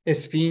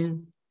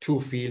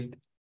spin-2 field.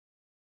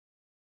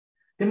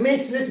 The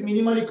massless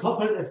minimally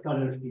coupled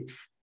scalar field.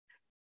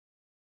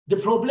 The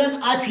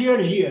problem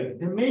appears here,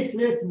 the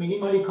massless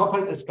minimally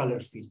coupled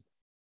scalar field.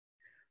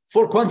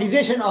 For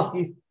quantization of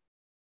this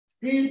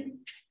field,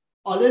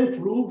 Allen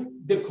proved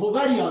the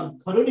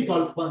covariant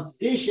canonical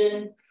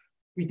quantization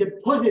with a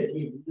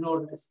positive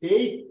normal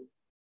state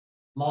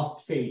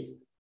must fail.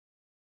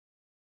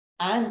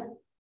 And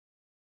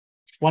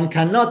one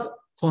cannot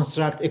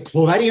construct a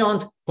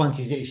covariant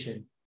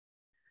quantization.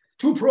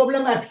 Two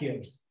problems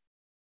appears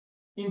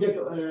in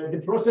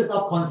the process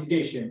of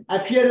quantization: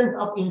 appearance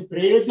of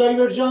infrared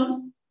divergence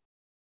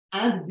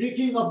and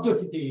breaking of de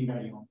Sitter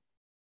invariant,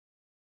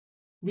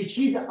 which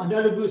is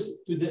analogous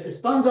to the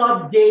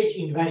standard gauge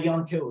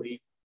invariant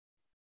theory.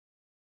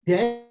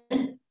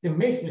 Then the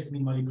massless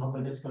minimally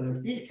coupled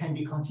scalar field can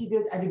be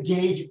considered as a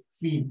gauge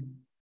field.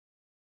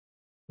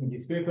 In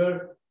this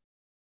paper,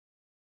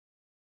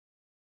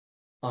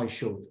 I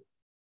showed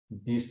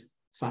this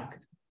fact.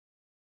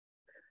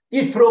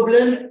 These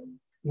problems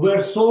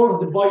were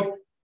solved by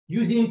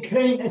using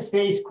Crane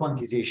space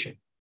quantization.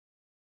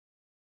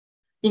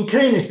 In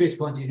Crane space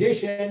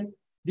quantization,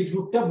 the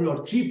group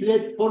tabular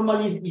triplet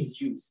formalism is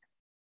used,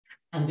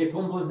 and the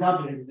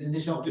composable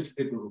representation of the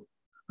Sitter group,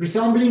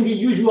 resembling the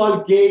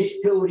usual gauge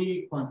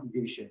theory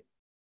quantization.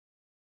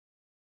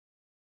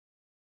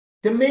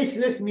 The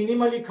massless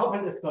minimally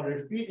coupled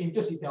scalar field in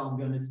density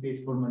ambient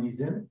space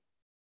formalism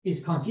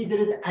is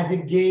considered as a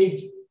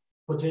gauge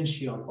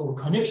potential or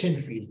connection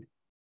field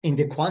in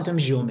the quantum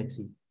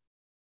geometry.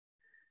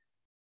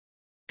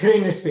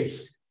 Crane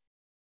space.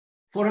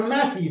 For a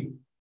massive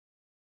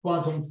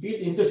quantum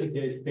field in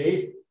density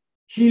space,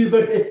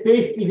 Hilbert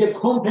space is a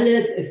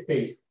complete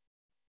space,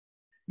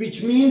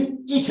 which means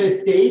each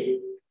state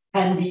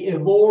can be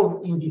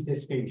evolved in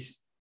this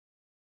space.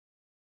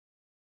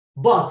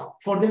 But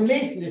for the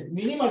massless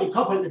minimally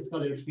coupled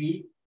scalar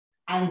field,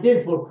 and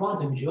then for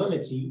quantum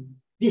geometry,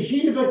 the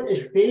Hilbert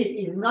space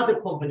is not a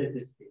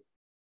complete space,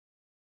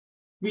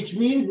 which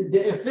means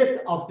the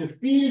effect of the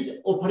field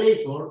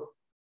operator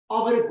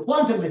over a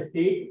quantum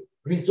state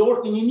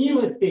results in a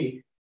new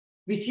state,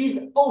 which is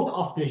out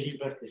of the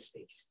Hilbert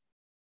space.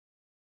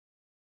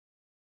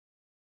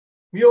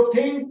 We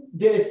obtain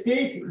the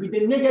state with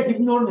a negative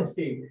norm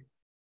state.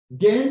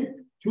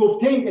 Then, to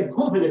obtain a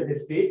complete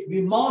space,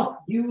 we must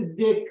use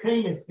the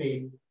Crane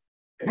space.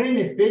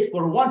 Crane space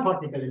for one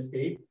particle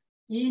state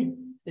is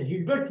the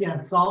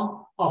Hilbertian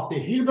sum of the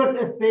Hilbert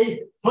space,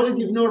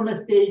 positive norm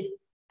state,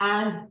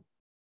 and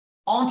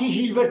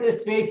anti-Hilbert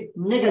space,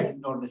 negative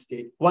norm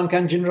state. One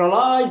can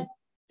generalize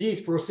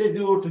this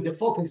procedure to the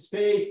focus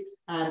space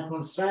and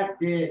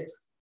construct the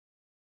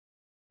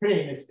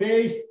Crane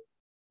space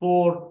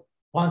for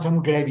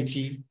quantum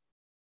gravity.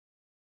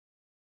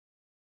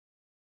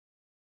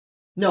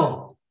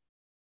 Now,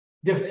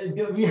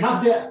 we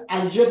have the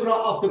algebra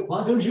of the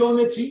quantum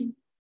geometry,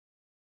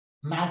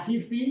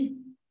 massive field,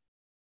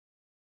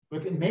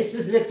 with a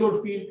massless vector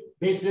field,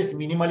 massless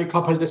minimally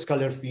coupled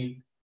scalar field.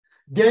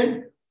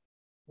 Then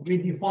we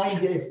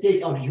define the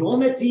state of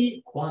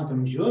geometry,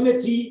 quantum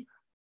geometry,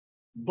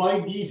 by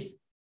this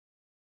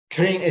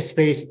Crane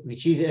space,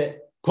 which is a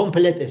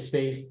complete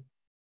space.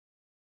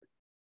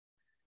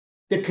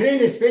 The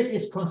Crane space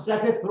is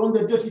constructed from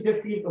the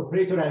density field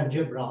operator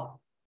algebra,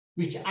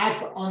 which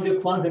acts on the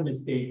quantum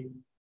state.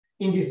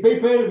 In this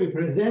paper, we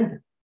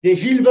present the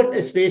Hilbert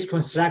space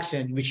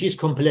construction, which is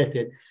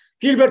completed.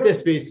 Hilbert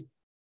space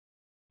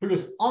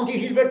plus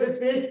anti-Hilbert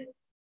space,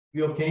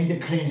 we obtain the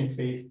Crane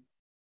space.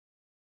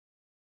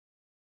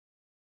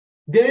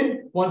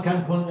 Then one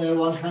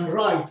can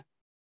write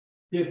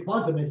the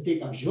quantum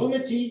state of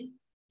geometry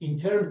in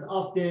terms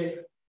of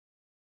the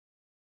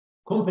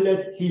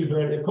complete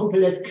Hilbert, the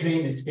complete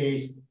Crane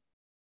space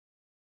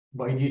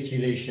by this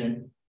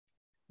relation,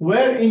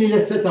 where in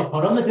a set of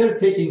parameters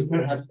taking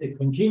perhaps a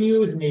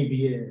continuous,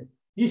 maybe a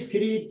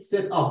discrete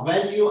set of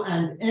value,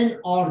 and n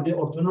are the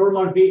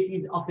orthonormal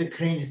bases of the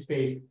Crane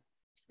space,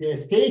 the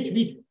state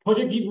with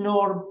positive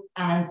norm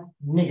and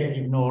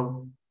negative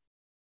norm.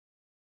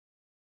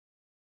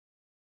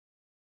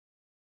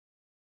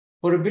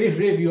 For a brief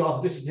review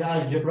of this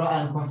algebra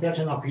and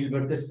construction of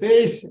Hilbert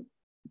space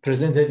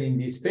presented in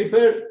this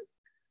paper,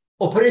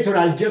 operator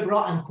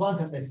algebra and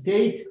quantum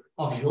state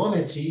of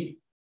geometry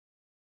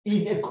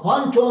is a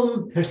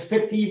quantum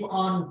perspective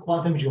on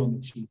quantum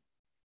geometry.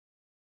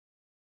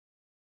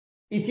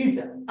 It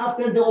is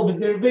after the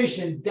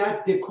observation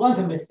that the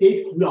quantum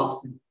state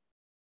collapses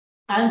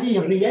and the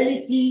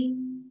reality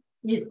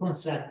is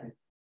constructed.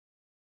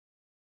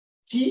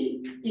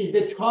 T is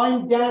the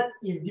time that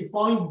is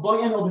defined by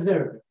an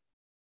observer.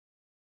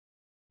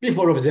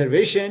 Before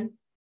observation,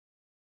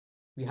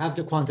 we have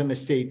the quantum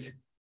state.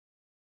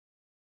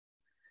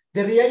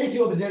 The reality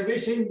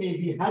observation may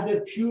be had a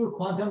pure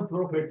quantum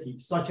property,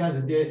 such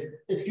as the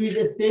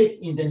squeezed state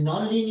in the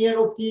nonlinear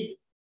optic.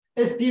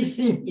 Still,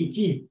 since it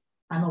is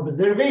an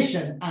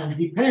observation and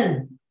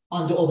depends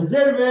on the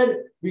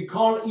observer, we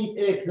call it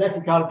a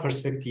classical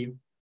perspective.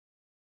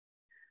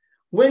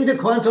 When the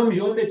quantum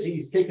geometry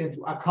is taken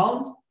into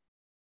account,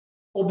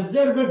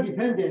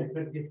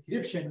 observer-dependent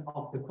description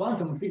of the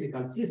quantum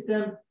physical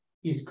system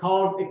is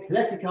called a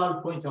classical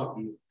point of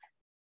view.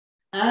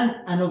 And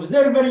an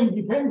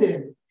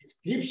observer-independent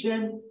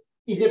description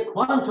is a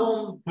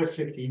quantum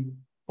perspective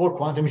for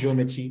quantum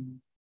geometry.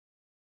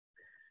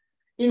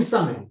 In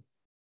summary,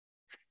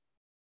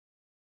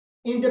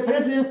 in the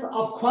presence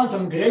of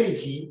quantum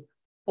gravity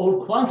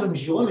or quantum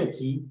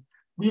geometry,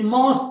 we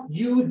must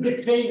use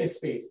the Crane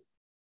space,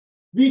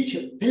 which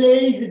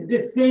plays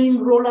the same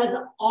role as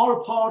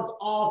all parts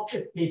of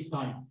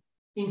space-time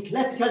in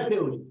classical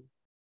theory,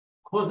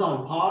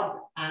 causal part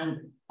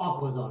and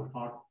acausal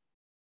part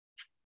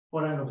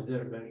for an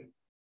observer.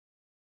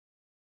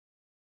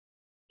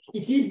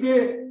 It is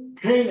the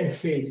Crane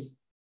space,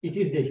 it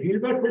is the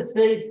Hilbert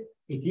space,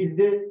 it is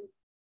the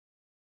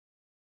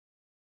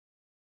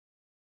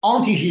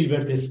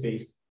anti-Hilbert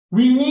space.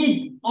 We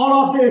need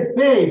all of the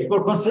space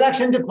for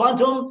construction the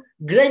quantum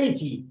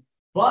gravity,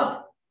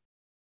 but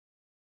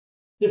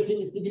the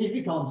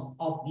significance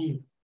of the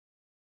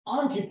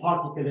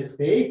anti-particle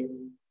space,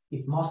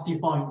 it must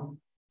define.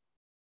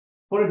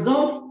 For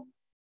example,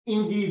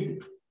 in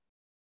the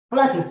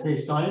flat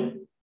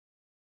space-time,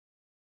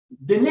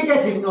 the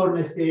negative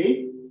norm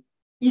state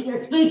is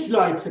a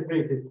space-like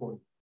separated point.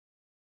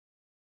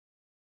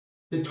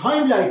 The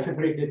time-like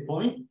separated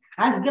point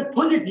has the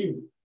positive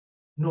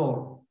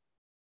norm.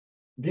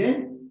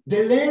 Then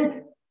the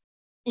length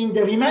in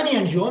the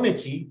Riemannian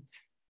geometry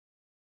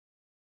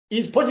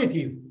is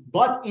positive,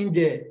 but in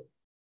the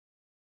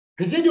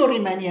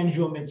pseudo-Riemannian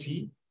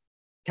geometry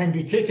can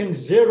be taken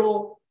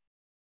 0,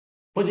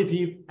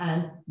 positive,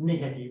 and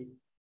negative.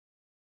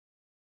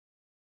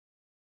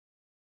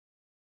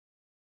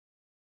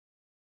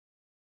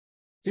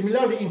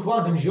 Similarly, in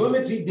quantum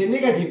geometry, the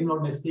negative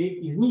normal state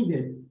is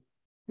needed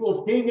to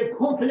obtain a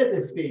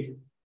complete space.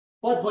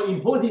 But by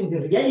imposing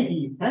the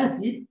reality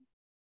principle,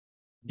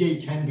 they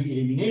can be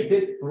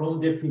eliminated from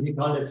the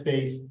physical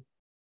space.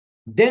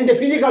 Then the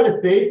physical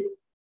space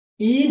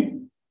is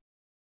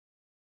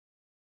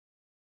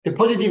the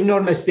positive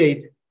normal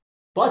state.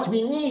 But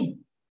we need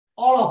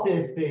all of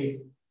the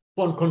space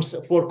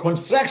for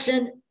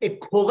construction a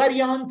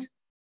covariant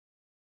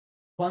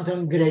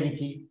quantum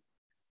gravity.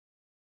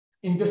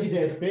 In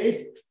density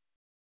space,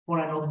 for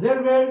an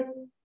observer,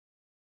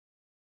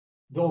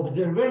 the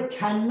observer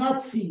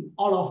cannot see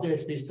all of the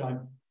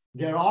space-time.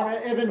 There are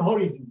even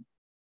horizons,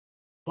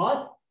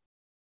 but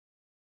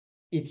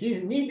it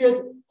is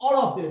needed all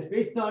of the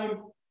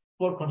space-time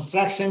for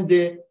construction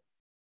the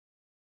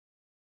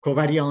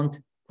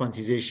covariant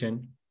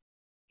quantization.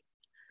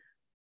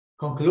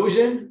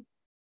 Conclusion,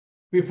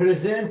 we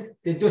present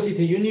the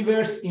density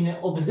universe in an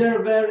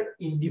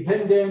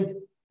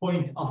observer-independent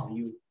point of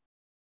view.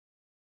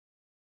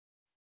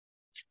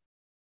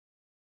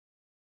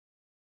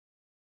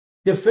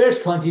 The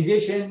first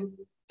quantization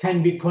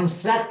can be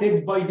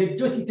constructed by the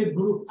density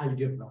group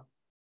algebra.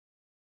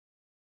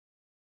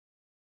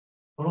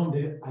 From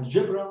the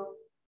algebra,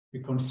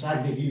 we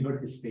construct the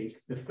Hilbert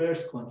space, the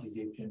first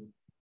quantization.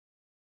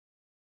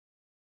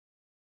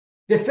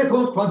 The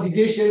second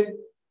quantization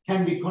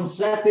can be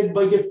constructed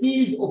by the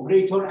field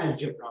operator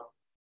algebra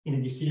in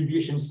a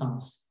distribution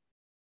sums.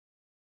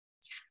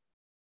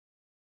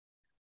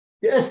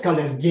 The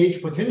scalar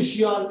gauge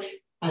potential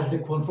as the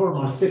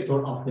conformal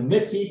sector of the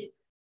metric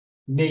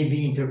may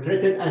be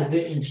interpreted as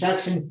the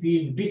interaction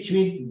field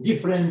between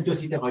different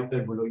density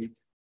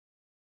hyperboloids.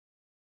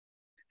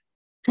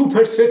 Two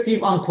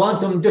perspectives on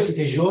quantum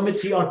density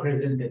geometry are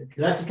presented,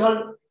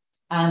 classical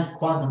and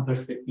quantum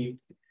perspective.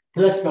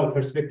 Classical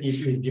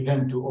perspective is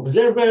dependent to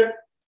observer,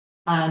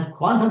 and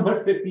quantum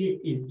perspective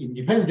is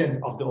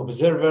independent of the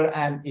observer,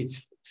 and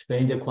it's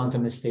explained the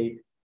quantum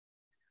state.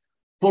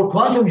 For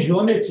quantum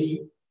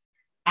geometry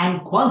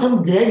and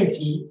quantum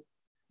gravity,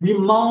 we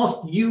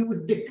must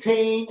use the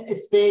plane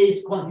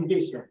space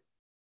quantization,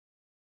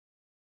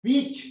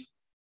 which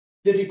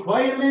the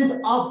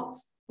requirement of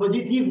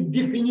positive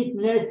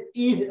definiteness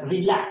is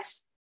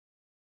relaxed.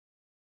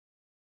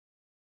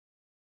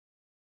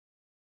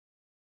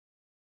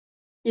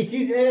 It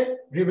is a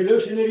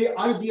revolutionary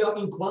idea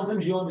in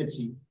quantum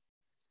geometry,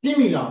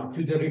 similar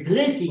to the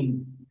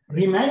replacing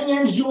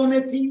Riemannian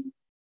geometry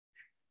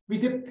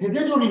with the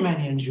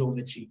pseudo-Riemannian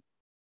geometry.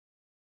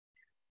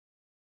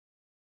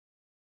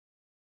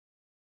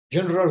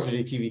 General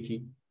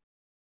relativity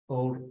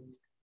or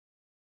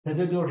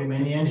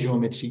pseudo-Riemannian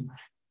geometry.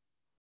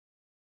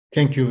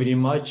 Thank you very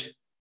much.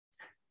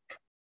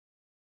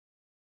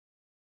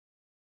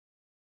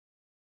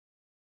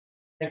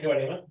 Thank you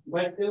very much.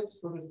 Questions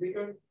for the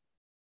speaker?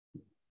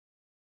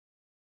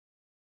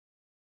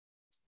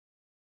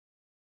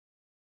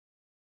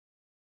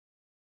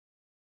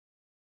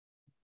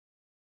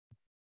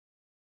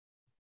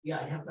 Yeah,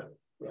 I have a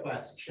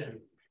question.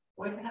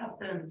 What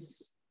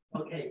happens?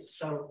 Okay,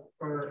 so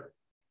for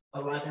a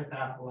lot of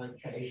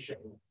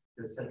applications,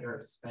 the center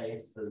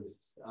space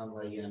is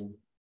only an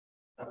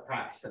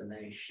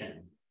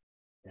approximation,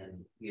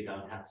 and you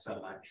don't have so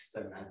much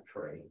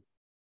symmetry.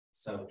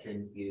 So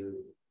can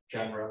you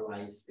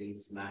generalize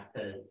these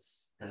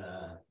methods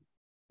to,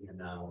 you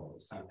know,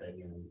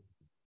 something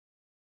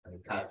in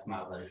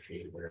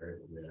cosmology where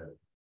the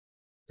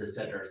de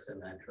Sitter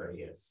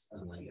symmetry is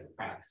only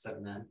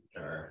approximate,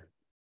 or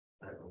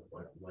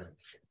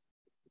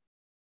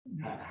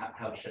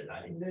how should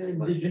I?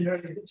 The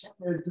generalization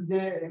to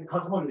the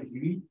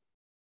cosmology.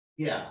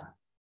 Yeah.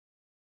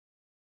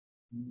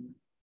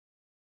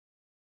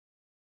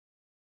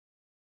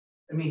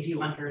 I mean, do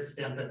you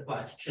understand the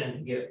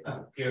question?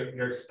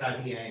 You're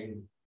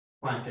studying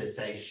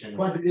quantization.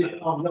 Quantity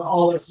of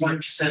all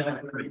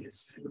symmetry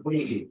is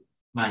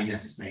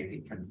minus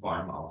maybe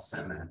conformal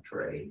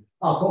symmetry.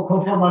 Oh,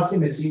 conformal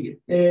symmetry.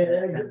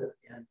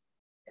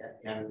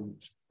 And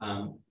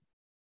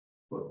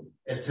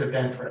it's of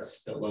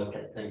interest to look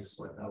at things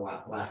with a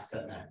lot less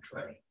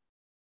symmetry.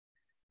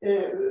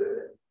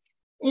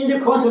 In the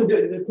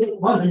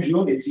quantum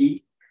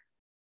geometry,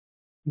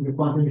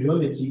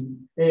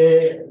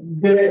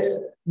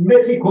 the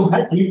metric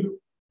compatible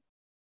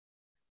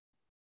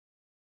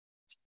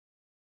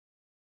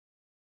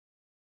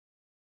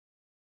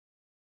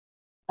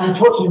and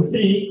torsion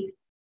 3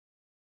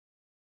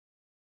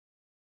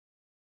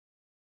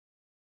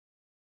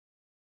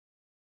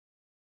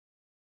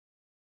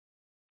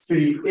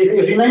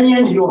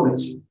 Riemannian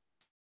geometry.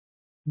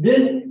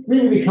 Then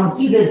when we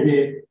consider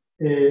the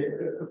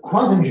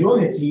quantum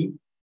geometry,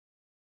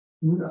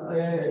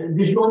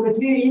 the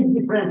geometry is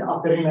different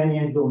of the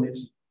Riemannian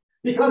geometry.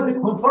 Because the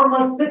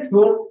conformal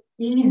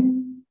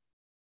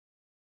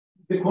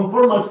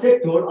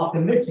sector of the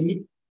metric,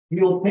 we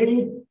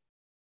obtain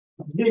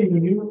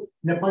mu,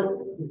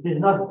 it is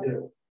not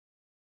zero.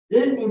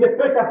 Then in the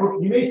first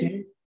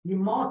approximation, you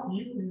must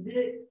use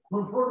the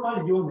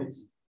conformal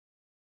geometry.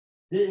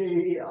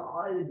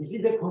 This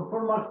is the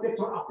conformal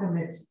sector of the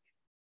metric.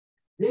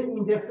 Then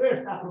in the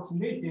first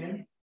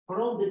approximation,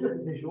 from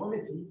the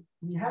geometry,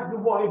 we have the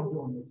wide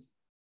geometry.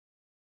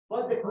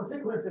 But the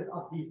consequences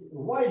of this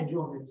wide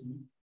geometry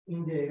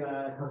in the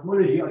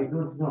cosmology, I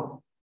don't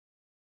know.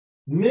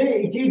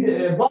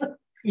 But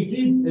it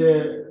is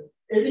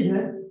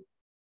evident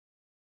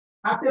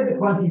after the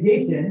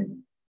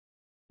quantization,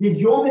 the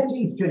geometry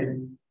is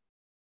changed.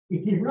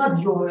 It is not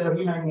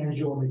Riemannian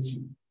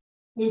geometry.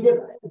 In the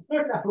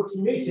first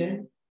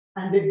approximation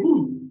and the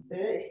good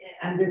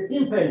and the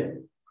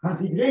simple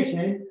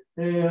consideration,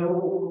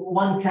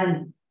 one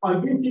can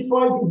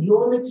identify the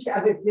geometry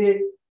with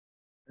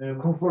the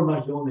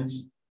conformal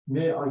geometry.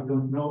 I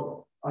don't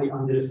know. I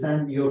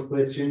understand your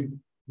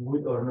question,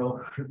 good or no.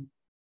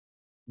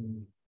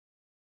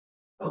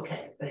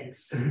 Okay,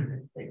 thanks.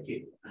 Thank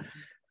you.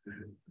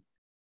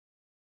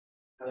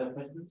 Other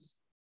questions?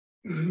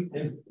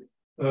 Yes.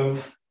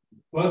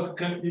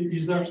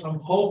 Is there some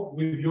hope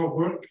with your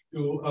work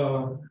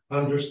to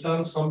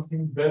understand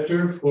something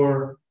better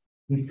for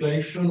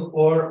inflation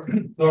or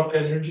dark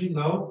energy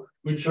now,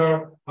 which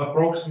are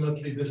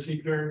approximately the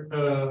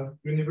seeker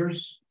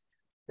universe?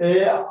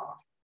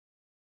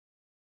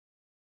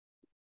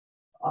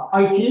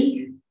 I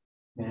think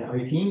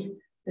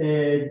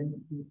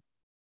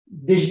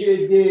the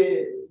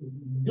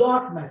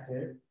dark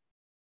matter,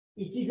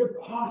 it is a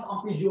part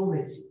of the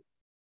geometry,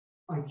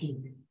 I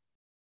think.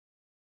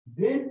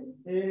 Then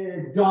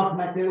dark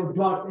matter or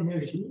dark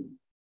energy,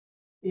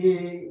 it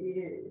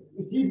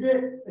is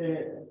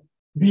the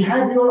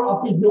behavior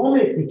of the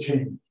geometry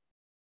change.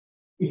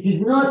 It is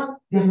not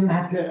the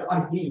matter,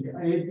 I think,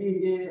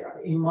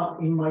 in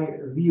my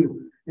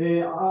view.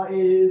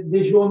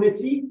 The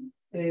geometry,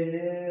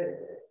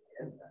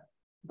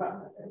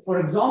 for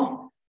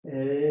example,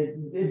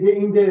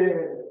 in the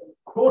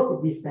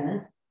short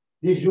distance,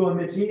 the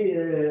geometry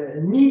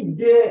needs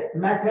the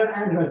matter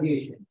and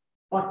radiation.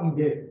 But in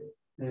the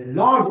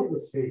large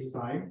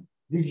space-time,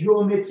 the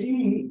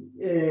geometry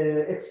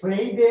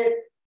explains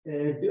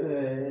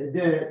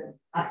the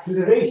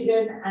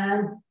acceleration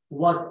and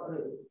what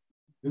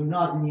do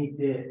not need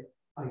the,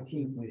 I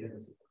think,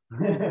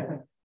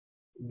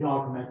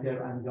 dark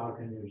matter and dark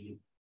energy.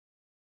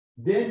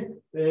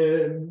 Then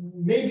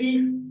maybe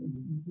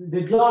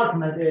the dark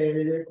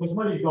matter,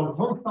 cosmological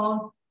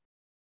constant,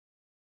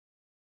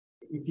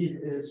 it is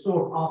a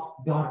sort of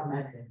dark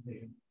matter.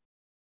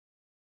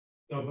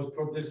 No, but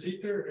for the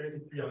seeker,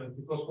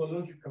 the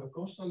cosmological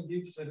constant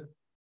gives a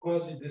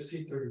quasi-de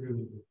Sitter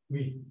universe.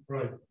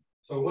 Right.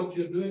 So what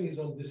you're doing is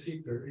on the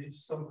seeker.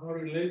 Is somehow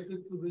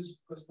related to this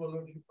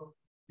cosmological.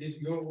 Is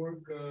your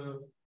work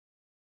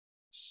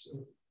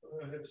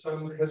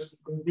has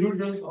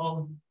conclusions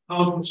on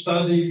how to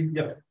study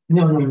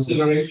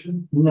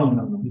acceleration? No.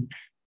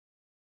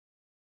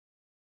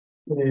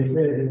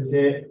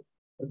 The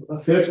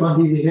first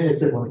quantization is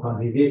second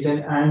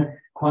quantization and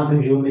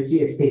quantum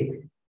geometry is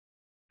state.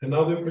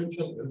 Another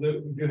question,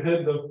 you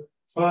had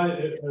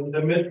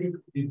the metric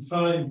in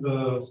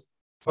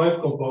five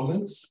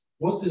components.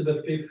 What is the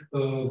fifth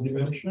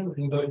dimension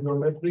in your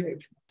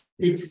metric?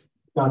 It's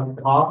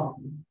that R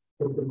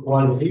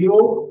equals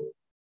 0.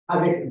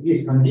 Avec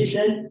this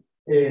condition,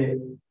 K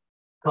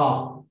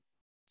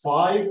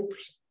 5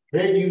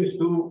 reduced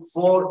to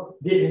 4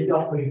 degrees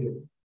of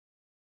freedom.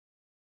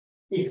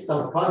 X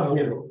dot K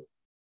 0.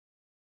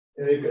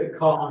 K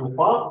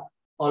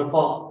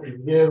alpha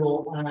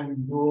 0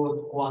 and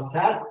go 1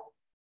 cat.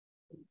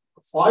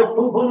 5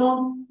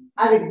 components.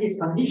 Avec this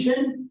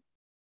condition,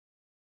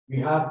 we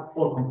have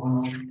 4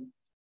 components.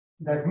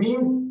 That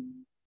means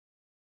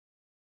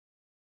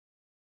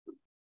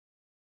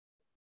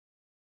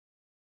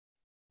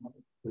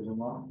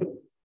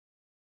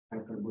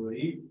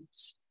hyperboloid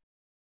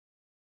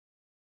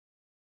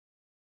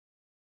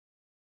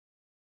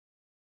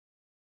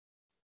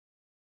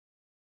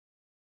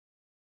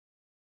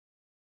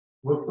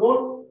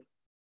vector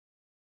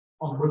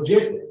on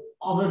project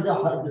over the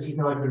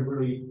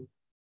hyperboloid.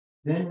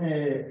 Then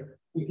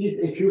it is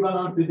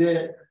equivalent to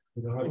the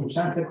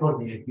chance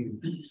coordinate.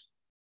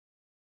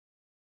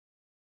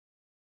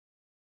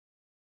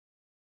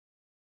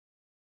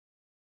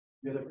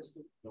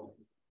 No.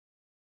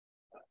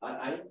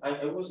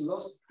 I was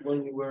lost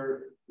when you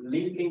were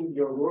linking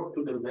your work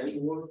to the many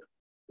work.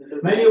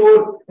 Many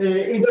work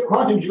in the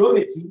quantum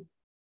geometry.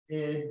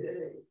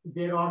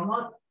 There are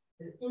not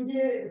in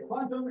the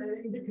quantum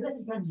in the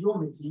classical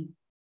geometry.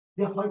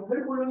 The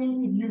hyperboloid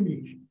is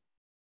unique.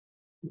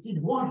 It is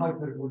one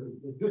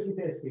hyperboloid, the de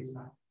Sitter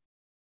space-time.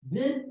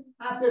 Then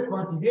after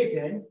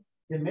quantization,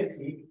 the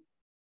metric.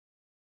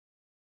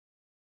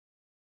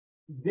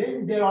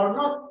 Then there are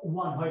not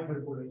one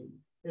hyperboloid.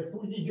 The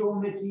full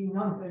geometry,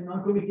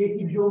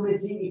 non-commutative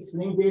geometry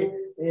explain the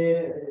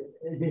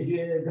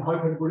the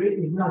hyperbola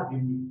is not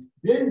unique.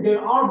 Then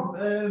there are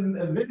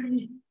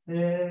very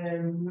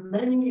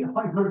many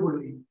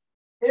hyperbolae.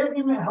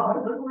 Every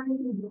hyperbola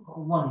is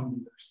one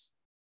universe.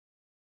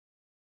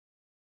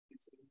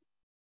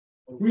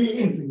 We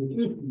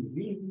infinite,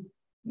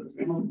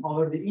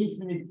 over the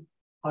infinite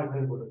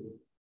hyperbola.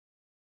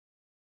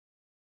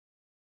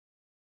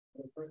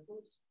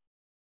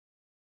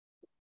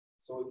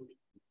 So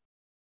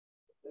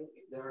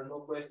if there are no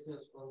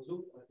questions on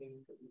Zoom, I think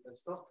we can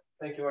stop.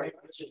 Thank you very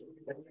much.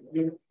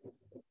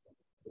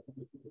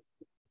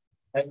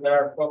 And there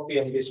are coffee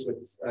and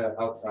biscuits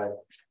outside.